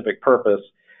single specific purpose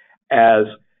as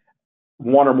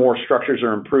one or more structures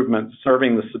or improvements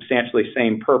serving the substantially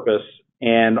same purpose,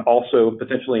 and also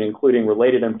potentially including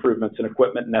related improvements and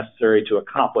equipment necessary to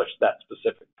accomplish that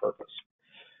specific purpose.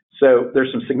 So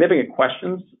there's some significant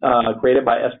questions created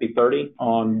by SB 30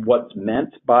 on what's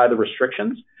meant by the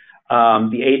restrictions.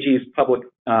 The AG's Public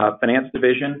Finance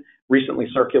Division recently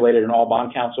circulated an all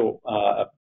bond council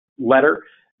letter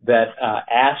that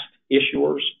asked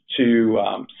issuers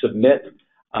to submit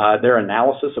their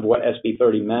analysis of what SB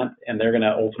 30 meant, and they're going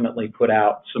to ultimately put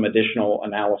out some additional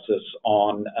analysis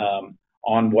on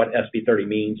what SB 30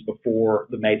 means before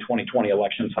the May 2020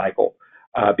 election cycle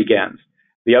begins.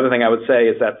 The other thing I would say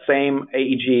is that same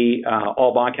AEG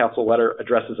all bond council letter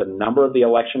addresses a number of the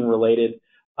election-related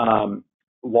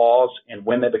laws and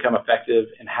when they become effective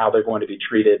and how they're going to be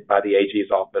treated by the AG's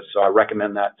office. So I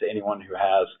recommend that to anyone who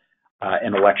has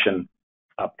an election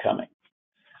upcoming.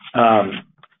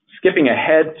 Skipping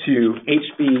ahead to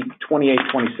HB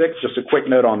 2826, just a quick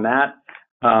note on that.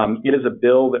 It is a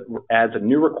bill that adds a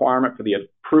new requirement for the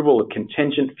approval of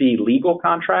contingent fee legal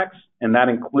contracts, and that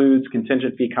includes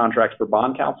contingent fee contracts for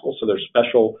bond counsel. So there's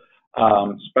special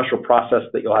process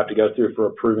that you'll have to go through for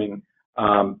approving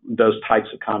those types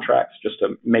of contracts, just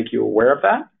to make you aware of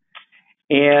that.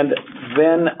 And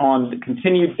then on the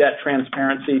continued debt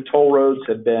transparency, toll roads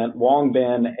have long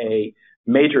been a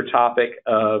major topic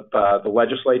of the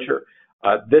legislature.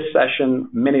 This session,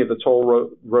 many of the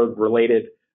toll road related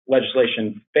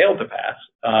legislation failed to pass,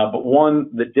 but one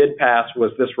that did pass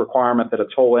was this requirement that a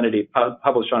toll entity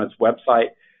publish on its website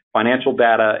financial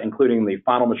data, including the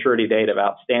final maturity date of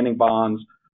outstanding bonds,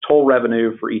 toll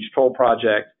revenue for each toll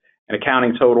project, and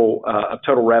accounting total of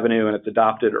total revenue in its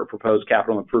adopted or proposed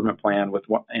capital improvement plan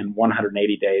in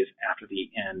 180 days after the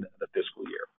end of the fiscal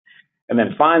year. And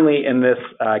then finally, in this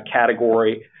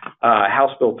category,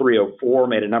 House Bill 304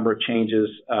 made a number of changes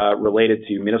related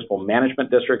to municipal management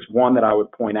districts. One that I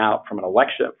would point out from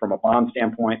a bond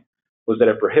standpoint, was that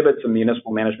it prohibits a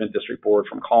municipal management district board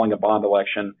from calling a bond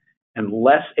election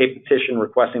unless a petition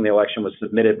requesting the election was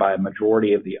submitted by a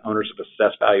majority of the owners of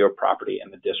assessed value of property in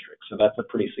the district. So that's a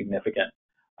pretty significant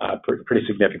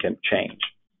change.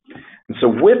 And so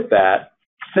with that,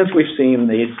 since we've seen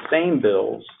these same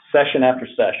bills session after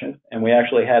session, and we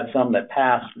actually had some that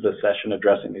passed the session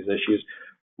addressing these issues,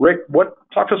 Rick,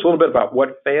 talk to us a little bit about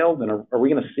what failed, and are we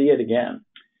going to see it again?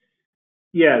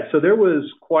 Yeah, so there was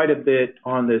quite a bit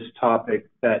on this topic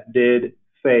that did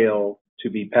fail to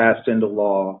be passed into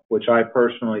law, which I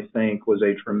personally think was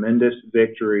a tremendous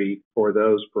victory for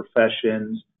those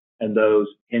professions and those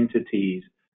entities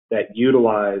that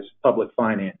utilize public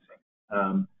financing.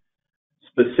 Um,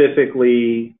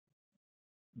 Specifically,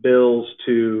 bills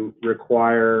to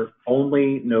require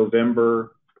only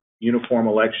November uniform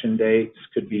election dates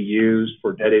could be used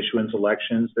for debt issuance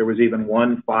elections. There was even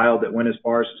one filed that went as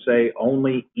far as to say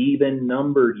only even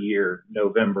numbered year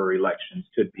November elections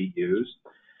could be used,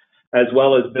 as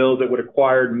well as bills that would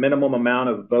require minimum amount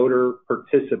of voter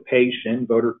participation,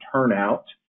 voter turnout,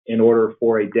 in order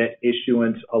for a debt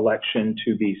issuance election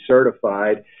to be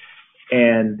certified.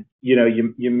 And,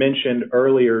 you mentioned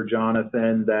earlier,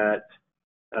 Jonathan, that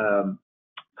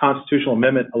constitutional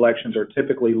amendment elections are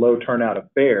typically low turnout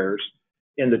affairs.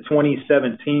 In the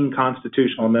 2017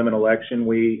 constitutional amendment election,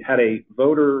 we had a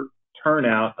voter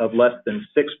turnout of less than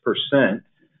 6%.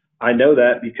 I know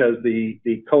that because the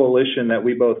coalition that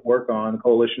we both work on,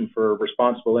 Coalition for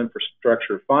Responsible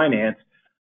Infrastructure Finance,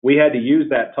 we had to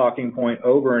use that talking point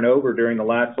over and over during the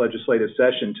last legislative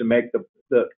session to make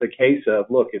the case of,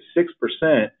 look, if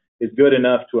 6% is good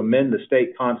enough to amend the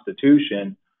state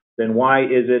constitution, then why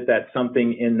is it that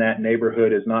something in that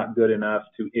neighborhood is not good enough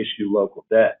to issue local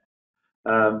debt?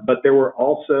 But there were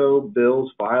also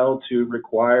bills filed to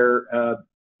require,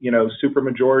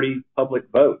 supermajority public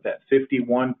vote. That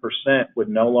 51% would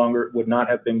not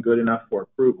have been good enough for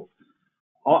approval.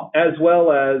 As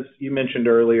well as you mentioned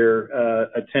earlier,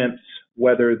 attempts,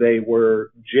 whether they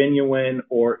were genuine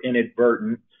or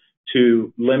inadvertent,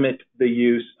 to limit the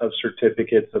use of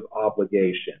certificates of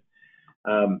obligation.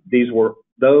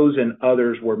 Those and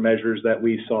others were measures that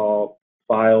we saw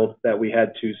filed that we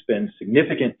had to spend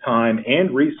significant time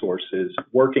and resources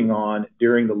working on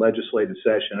during the legislative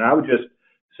session. And I would just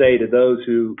say to those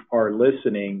who are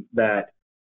listening that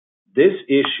this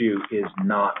issue is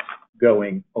not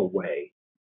going away.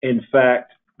 In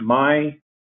fact, my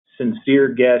sincere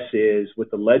guess is, with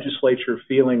the legislature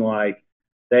feeling like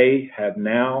they have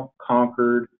now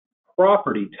conquered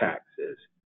property taxes,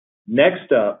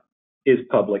 next up is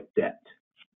public debt.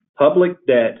 Public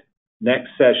debt next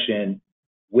session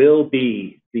will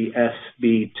be the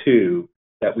SB2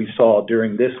 that we saw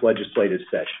during this legislative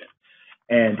session.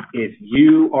 And if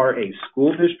you are a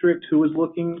school district who is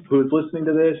listening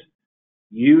to this,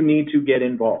 you need to get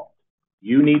involved.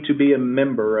 You need to be a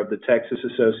member of the Texas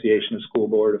Association of School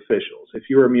Board Officials. If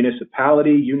you're a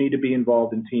municipality, you need to be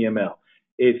involved in TML.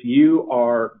 If you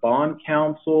are bond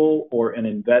counsel or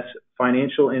an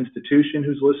financial institution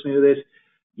who's listening to this,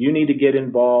 you need to get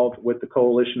involved with the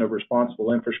Coalition of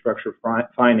Responsible Infrastructure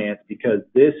Finance, because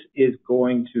this is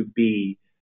going to be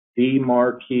the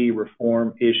marquee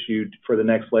reform issue for the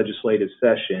next legislative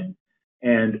session.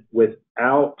 And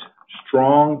without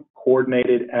strong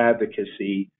coordinated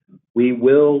advocacy, we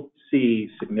will see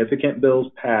significant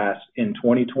bills passed in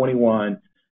 2021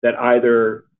 that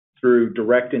either through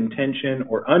direct intention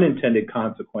or unintended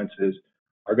consequences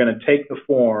are going to take the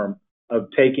form of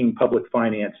taking public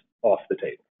finance off the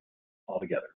table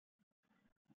altogether.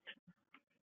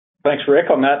 Thanks, Rick.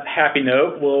 On that happy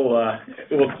note,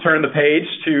 we'll turn the page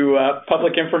to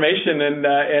public information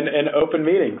and open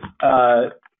meetings.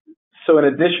 So in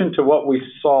addition to what we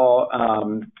saw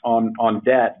on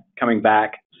debt coming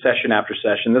back session after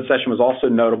session, this session was also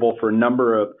notable for a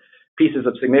number of pieces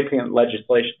of significant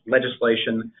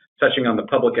legislation touching on the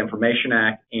Public Information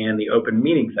Act and the Open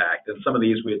Meetings Act. And some of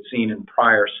these we had seen in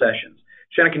prior sessions.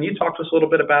 Shanna, can you talk to us a little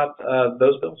bit about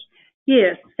those bills?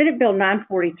 Yes. Senate Bill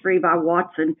 943 by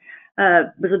Watson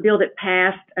was a bill that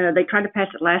passed. They tried to pass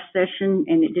it last session,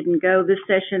 and it didn't go. This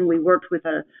session, we worked with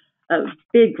a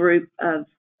big group of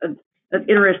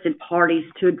interested parties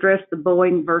to address the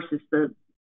Boeing versus the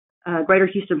Greater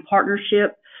Houston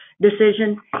Partnership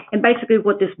decision. And basically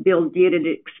what this bill did, it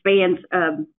expands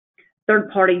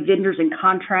third-party vendors and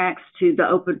contracts to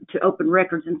open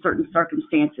records in certain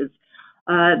circumstances.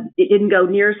 It didn't go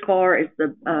near as far as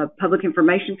the public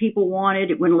information people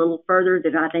wanted. It went a little further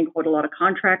than I think what a lot of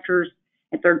contractors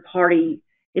and third-party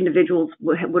individuals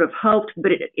would have hoped,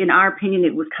 but in our opinion,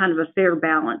 it was kind of a fair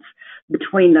balance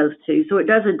between those two. So it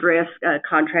does address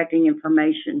contracting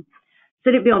information.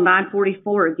 Senate Bill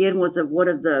 944, again, was one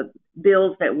of the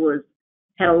bills that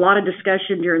had a lot of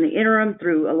discussion during the interim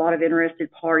through a lot of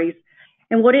interested parties.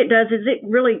 And what it does is it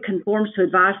really conforms to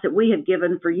advice that we have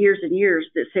given for years and years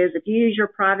that says if you use your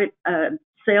private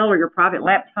cell or your private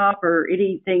laptop or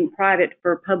anything private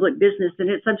for public business, then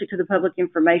it's subject to the Public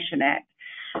Information Act.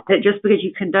 That just because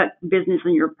you conduct business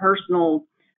in your personal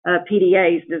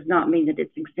PDAs does not mean that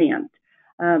it's exempt.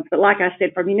 But like I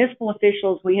said, for municipal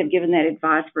officials, we have given that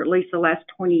advice for at least the last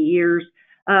 20 years,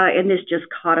 and this just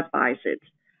codifies it.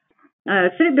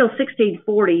 Senate Bill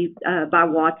 1640 by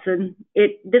Watson,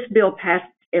 this bill passed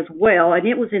as well, and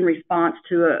it was in response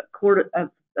to a Court of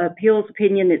Appeals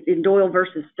opinion that's in Doyle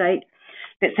versus State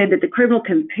that said that the criminal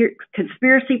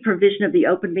conspiracy provision of the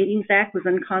Open Meetings Act was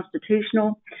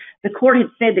unconstitutional. The court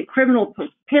had said that criminal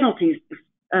penalties,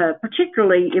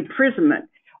 particularly imprisonment,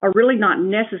 are really not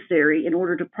necessary in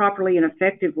order to properly and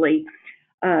effectively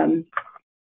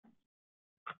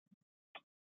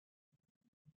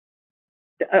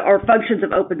are functions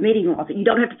of open meeting laws. You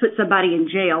don't have to put somebody in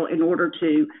jail in order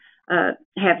to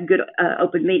have good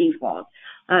open meetings laws.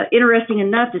 Interesting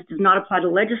enough, this does not apply to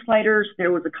legislators.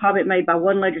 There was a comment made by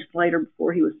one legislator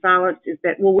before he was silenced, is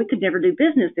that, well, we could never do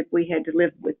business if we had to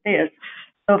live with this.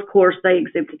 So, of course, they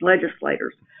exempted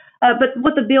legislators. But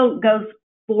what the bill goes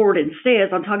forward and says,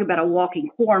 I'm talking about a walking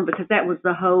quorum because that was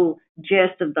the whole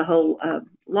gist of the whole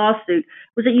lawsuit,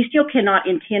 was that you still cannot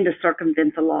intend to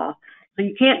circumvent the law. So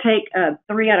you can't take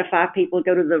 3 out of 5 people,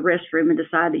 go to the restroom and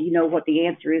decide that you know what the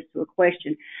answer is to a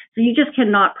question. So you just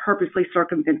cannot purposely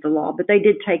circumvent the law, but they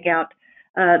did take out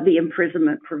the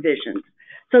imprisonment provisions.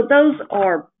 So those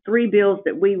are 3 bills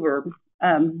that we were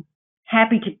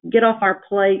happy to get off our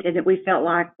plate and that we felt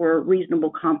like were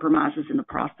reasonable compromises in the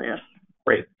process.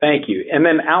 Great, thank you. And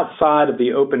then outside of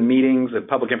the Open Meetings and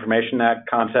Public Information Act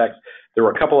context, there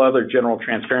were a couple other general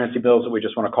transparency bills that we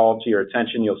just want to call to your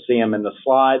attention. You'll see them in the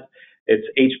slides. It's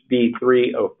HB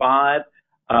 305,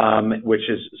 which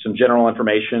is some general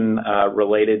information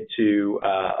related to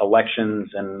elections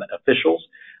and officials.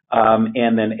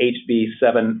 And then HB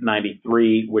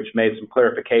 793, which made some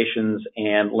clarifications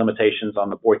and limitations on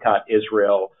the boycott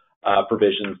Israel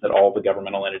provisions that all the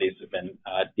governmental entities have been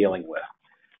dealing with.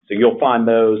 So you'll find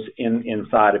those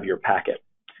inside of your packet.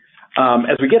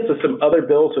 As we get to some other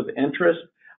bills of interest,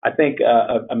 I think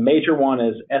a major one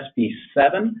is SB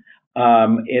 7.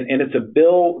 And it's a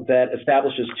bill that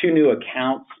establishes 2 new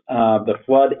accounts, the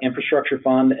Flood Infrastructure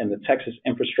Fund and the Texas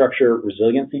Infrastructure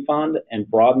Resiliency Fund, and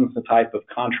broadens the type of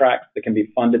contracts that can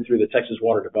be funded through the Texas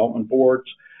Water Development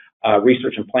Board's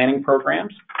research and planning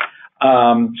programs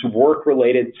to work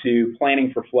related to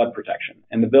planning for flood protection.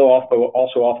 And the bill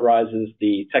also authorizes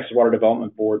the Texas Water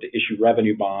Development Board to issue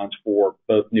revenue bonds for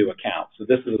both new accounts. So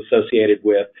this is associated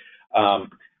with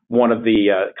one of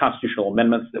the constitutional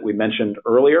amendments that we mentioned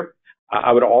earlier.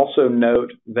 I would also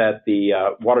note that the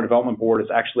Water Development Board is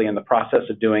actually in the process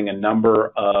of doing a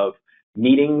number of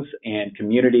meetings and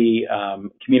community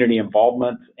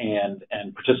involvement and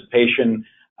participation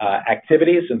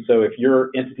activities. And so if your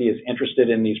entity is interested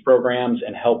in these programs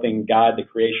and helping guide the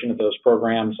creation of those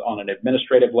programs on an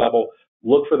administrative level,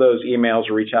 look for those emails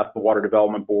or reach out to the Water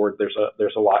Development Board.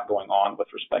 There's a lot going on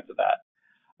with respect to that.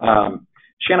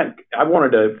 Shanna, I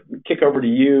wanted to kick over to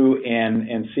you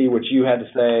and see what you had to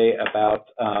say about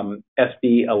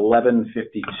SB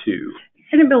 1152.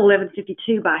 Senate Bill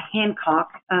 1152 by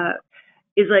Hancock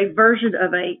is a version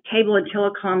of a cable and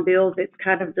telecom bill that's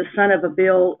kind of the son of a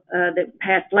bill that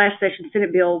passed last session,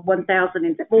 Senate Bill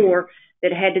 1004,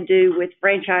 that had to do with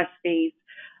franchise fees.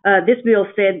 This bill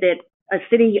said that a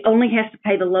city only has to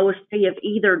pay the lowest fee of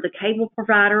either the cable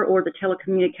provider or the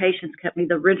telecommunications company.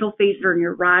 The rental fees are in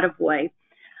your right-of-way.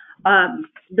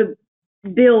 The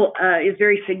bill is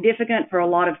very significant for a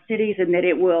lot of cities in that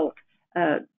it will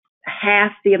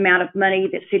half the amount of money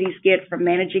that cities get from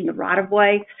managing the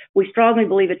right-of-way. We strongly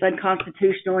believe it's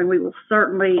unconstitutional, and we will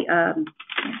certainly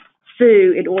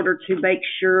sue in order to make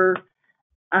sure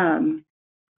that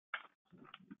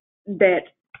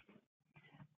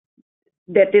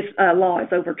this law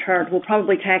is overturned. We'll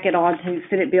probably tack it on to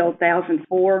Senate Bill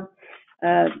 1004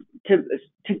 to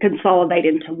consolidate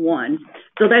into one.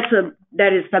 So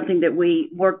that is something that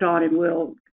we worked on and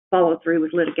will follow through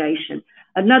with litigation.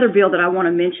 Another bill that I want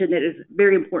to mention that is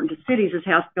very important to cities is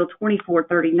House Bill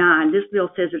 2439. This bill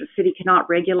says that a city cannot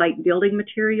regulate building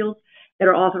materials that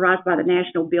are authorized by the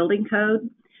National Building Code.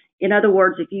 In other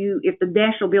words, if the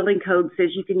National Building Code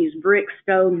says you can use brick,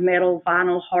 stone, metal,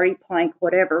 vinyl, hardy plank,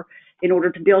 whatever, in order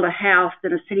to build a house,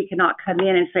 then a city cannot come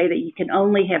in and say that you can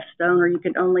only have stone or you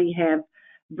can only have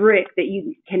brick, that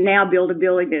you can now build a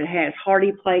building that has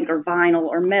hardy plank or vinyl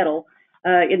or metal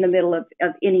in the middle of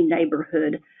any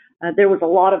neighborhood. There was a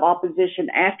lot of opposition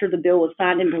after the bill was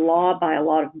signed into law by a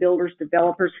lot of builders,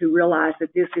 developers who realized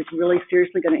that this is really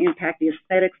seriously going to impact the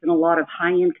aesthetics in a lot of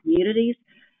high-end communities.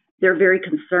 They're very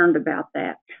concerned about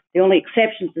that. The only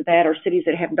exceptions to that are cities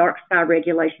that have dark sky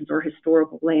regulations or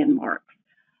historical landmarks.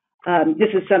 This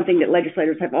is something that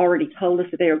legislators have already told us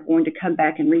that they are going to come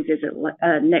back and revisit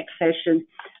next session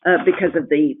because of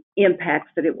the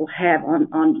impacts that it will have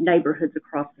on neighborhoods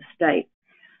across the state.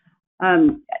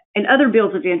 And other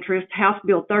bills of interest, House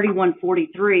Bill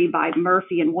 3143 by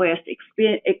Murphy and West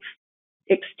extends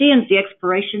the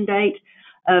expiration date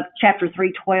of Chapter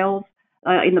 312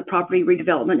 in the Property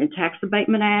Redevelopment and Tax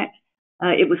Abatement Act.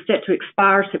 It was set to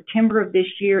expire September of this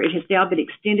year. It has now been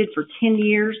extended for 10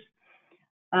 years.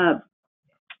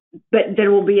 But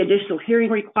there will be additional hearing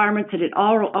requirements, and it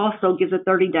also gives a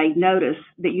 30-day notice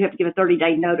that you have to give a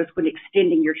 30-day notice when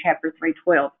extending your Chapter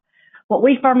 312. What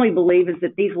we firmly believe is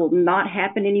that these will not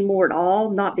happen anymore at all,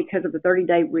 not because of the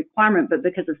 30-day requirement, but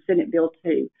because of Senate Bill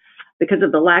 2. Because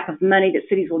of the lack of money that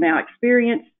cities will now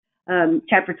experience,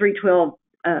 Chapter 312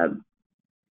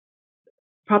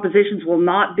 propositions will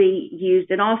not be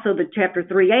used, and also the Chapter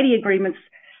 380 agreements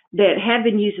that have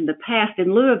been used in the past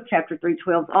in lieu of Chapter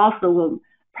 312 also will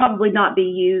probably not be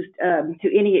used to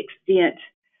any extent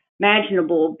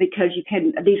imaginable because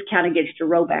these count against your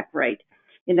rollback rate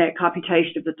in that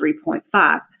computation of the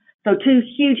 3.5. So two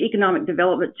huge economic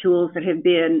development tools that have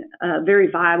been very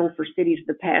viable for cities in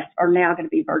the past are now going to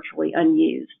be virtually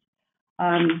unused.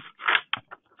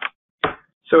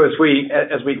 So as we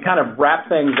kind of wrap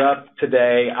things up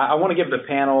today, I want to give the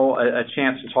panel a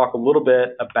chance to talk a little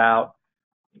bit about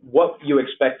what you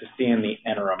expect to see in the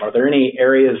interim. Are there any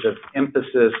areas of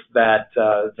emphasis that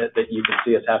you can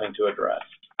see us having to address?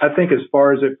 I think as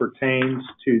far as it pertains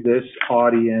to this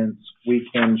audience, we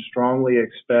can strongly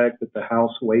expect that the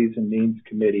House Ways and Means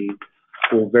Committee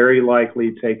will very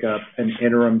likely take up an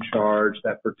interim charge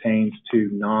that pertains to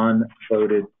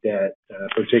non-voted debt,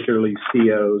 particularly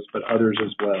COs, but others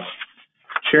as well.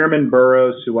 Chairman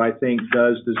Burrows, who I think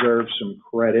does deserve some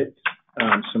credit,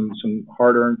 some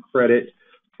hard-earned credit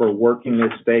for working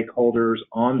with stakeholders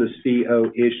on the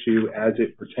CO issue as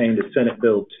it pertained to Senate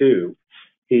Bill 2.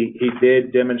 He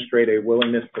did demonstrate a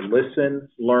willingness to listen,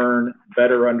 learn,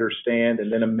 better understand,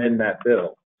 and then amend that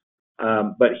bill.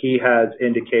 But he has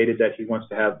indicated that he wants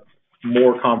to have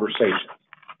more conversations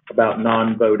about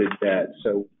non-voted debt.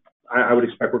 So I would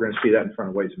expect we're going to see that in front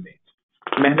of Ways and Means.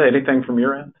 Amanda, anything from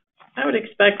your end? I would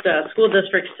expect school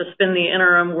districts to spend the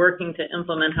interim working to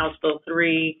implement House Bill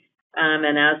 3.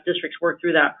 And as districts work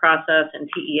through that process and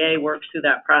TEA works through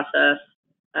that process,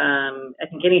 I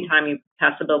think anytime you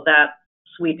pass a bill that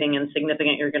sweeping and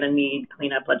significant, you're going to need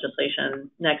cleanup legislation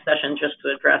next session just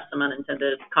to address some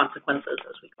unintended consequences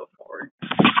as we go forward.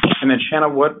 And then Shanna,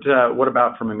 what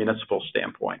about from a municipal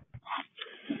standpoint?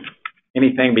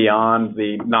 Anything beyond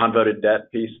the non-voted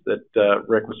debt piece that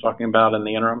Rick was talking about in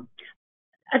the interim?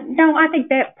 No, I think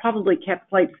that probably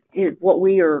encapsulates what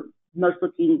we are most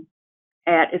looking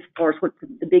at as far as what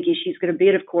the big issue is going to be.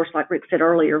 And of course, like Rick said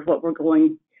earlier, what we're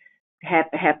going to have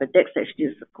to happen next session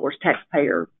is, of course,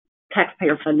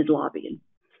 taxpayer-funded lobbying.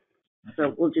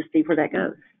 So we'll just see where that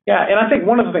goes. Yeah, and I think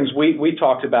one of the things we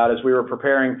talked about as we were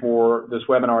preparing for this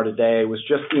webinar today was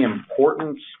just the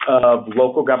importance of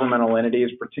local governmental entities,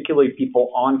 particularly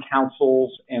people on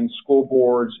councils and school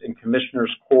boards and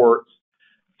commissioners' courts,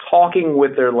 talking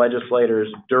with their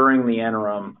legislators during the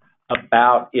interim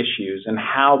about issues and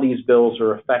how these bills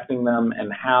are affecting them and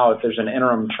how, if there's an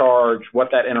interim charge,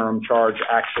 what that interim charge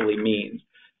actually means.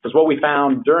 Because what we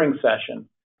found during session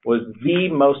was the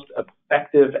most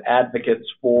effective advocates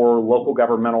for local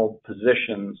governmental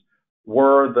positions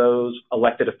were those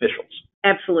elected officials.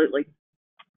 Absolutely.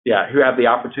 Yeah, who have the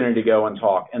opportunity to go and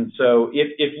talk. And so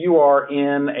if you are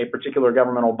in a particular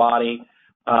governmental body,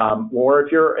 or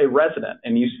if you're a resident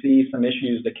and you see some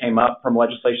issues that came up from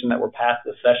legislation that were passed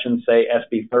this session, say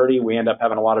SB 30, we end up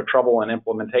having a lot of trouble in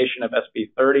implementation of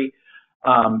SB 30.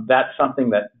 That's something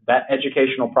that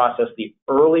educational process, the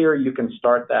earlier you can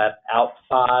start that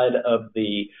outside of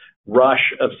the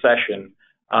rush of session,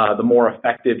 the more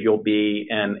effective you'll be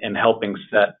in helping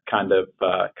set kind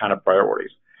of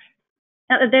priorities.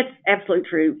 That's absolutely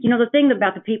true. You know, the thing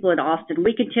about the people in Austin,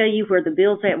 we can tell you where the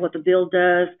bill's at, what the bill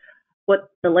does,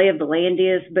 what the lay of the land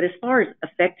is, but as far as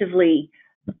effectively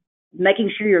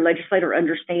making sure your legislator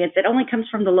understands, it only comes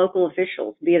from the local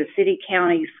officials, be it a city,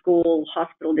 county, school,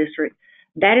 hospital district.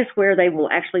 That is where they will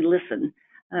actually listen.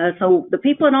 So the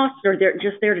people in Austin are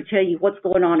just there to tell you what's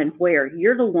going on and where.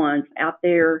 You're the ones out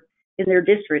there in their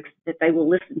districts that they will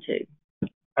listen to.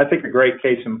 I think a great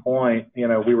case in point, you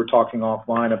know, we were talking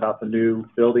offline about the new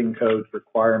building code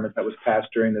requirement that was passed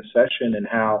during this session and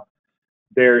how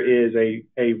there is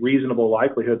a reasonable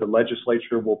likelihood the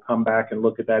legislature will come back and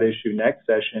look at that issue next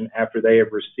session after they have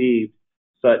received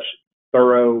such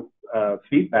thorough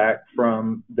feedback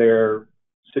from their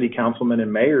city councilmen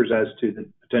and mayors as to the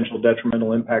potential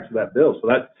detrimental impacts of that bill. So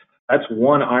that's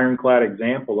one ironclad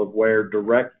example of where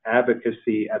direct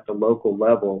advocacy at the local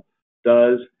level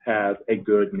does have a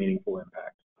good, meaningful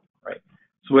impact. Right.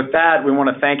 So with that, we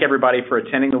want to thank everybody for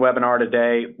attending the webinar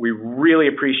today. We really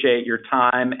appreciate your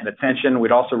time and attention.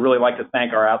 We'd also really like to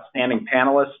thank our outstanding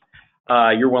panelists,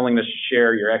 your willingness to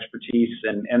share your expertise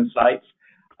and insights.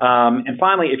 And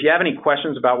finally, if you have any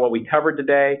questions about what we covered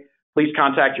today, please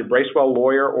contact your Bracewell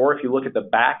lawyer, or if you look at the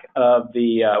back of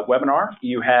the webinar,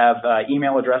 you have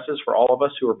email addresses for all of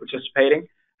us who are participating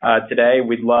today.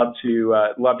 We'd love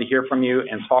to hear from you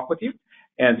and talk with you.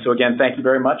 And so again, thank you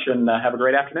very much, and have a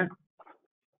great afternoon.